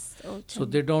people. Yes. So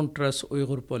they don't trust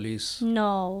Uyghur police.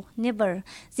 No, never.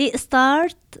 They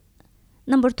start.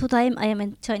 Number 2 time I am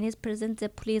in Chinese prison. The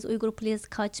police, Uyghur police,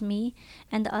 catch me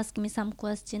and ask me some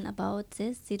question about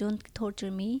this. They don't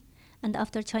torture me. And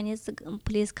after Chinese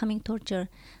police coming torture,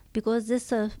 because this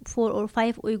 4 or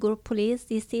 5 Uyghur police,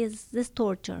 they say this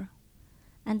torture,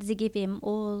 and they give him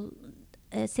all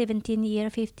 17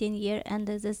 year, 15 year, and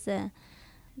this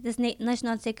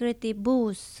national security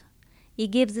boss, he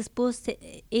gives this boss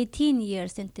 18 year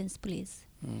sentence, please,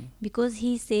 because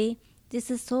he say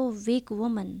this is so weak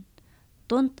woman.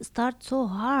 Don't start so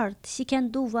hard. She can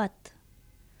do what?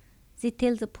 They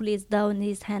tell the police down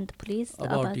his hand, please.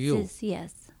 About you? This.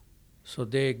 Yes. So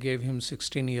they gave him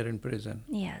 16 years in prison.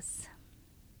 Yes.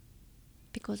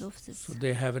 Because of this. So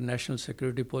they have a national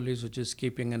security police which is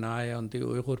keeping an eye on the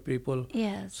Uyghur people.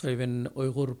 Yes. So even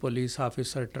Uyghur police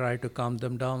officer try to calm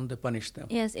them down, they punish them.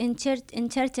 Yes, in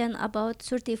Chechen, about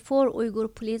 34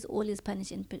 Uyghur police all is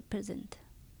punished in prison.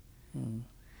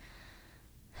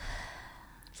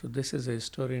 So this is a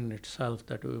story in itself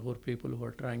that Uyghur people who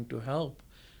are trying to help,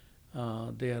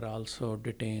 they are also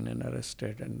detained and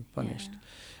arrested and punished. Yeah.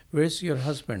 Where's your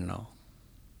husband now?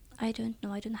 I don't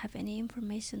know. I don't have any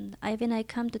information. When I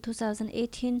come to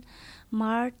 2018,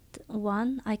 March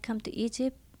 1, I come to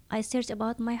Egypt. I search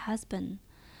about my husband.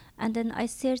 And then I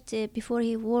search before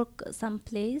he work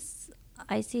someplace.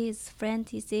 I see his friend.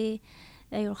 He say,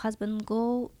 your husband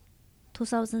go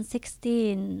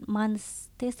 2016, month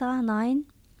 9.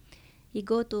 He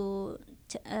go to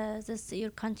this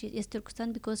your country is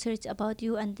Turkestan because search about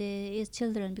you and his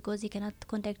children because he cannot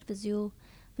contact with you,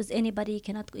 with anybody.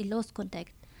 He lost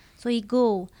contact. So he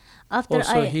go after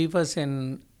so he was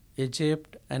in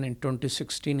Egypt and in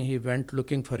 2016 he went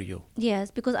looking for you. Yes,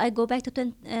 because I go back to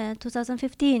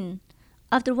 2015.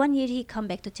 After 1 year he come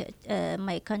back to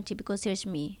my country because search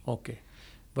me. Okay,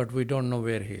 but we don't know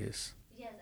where he is.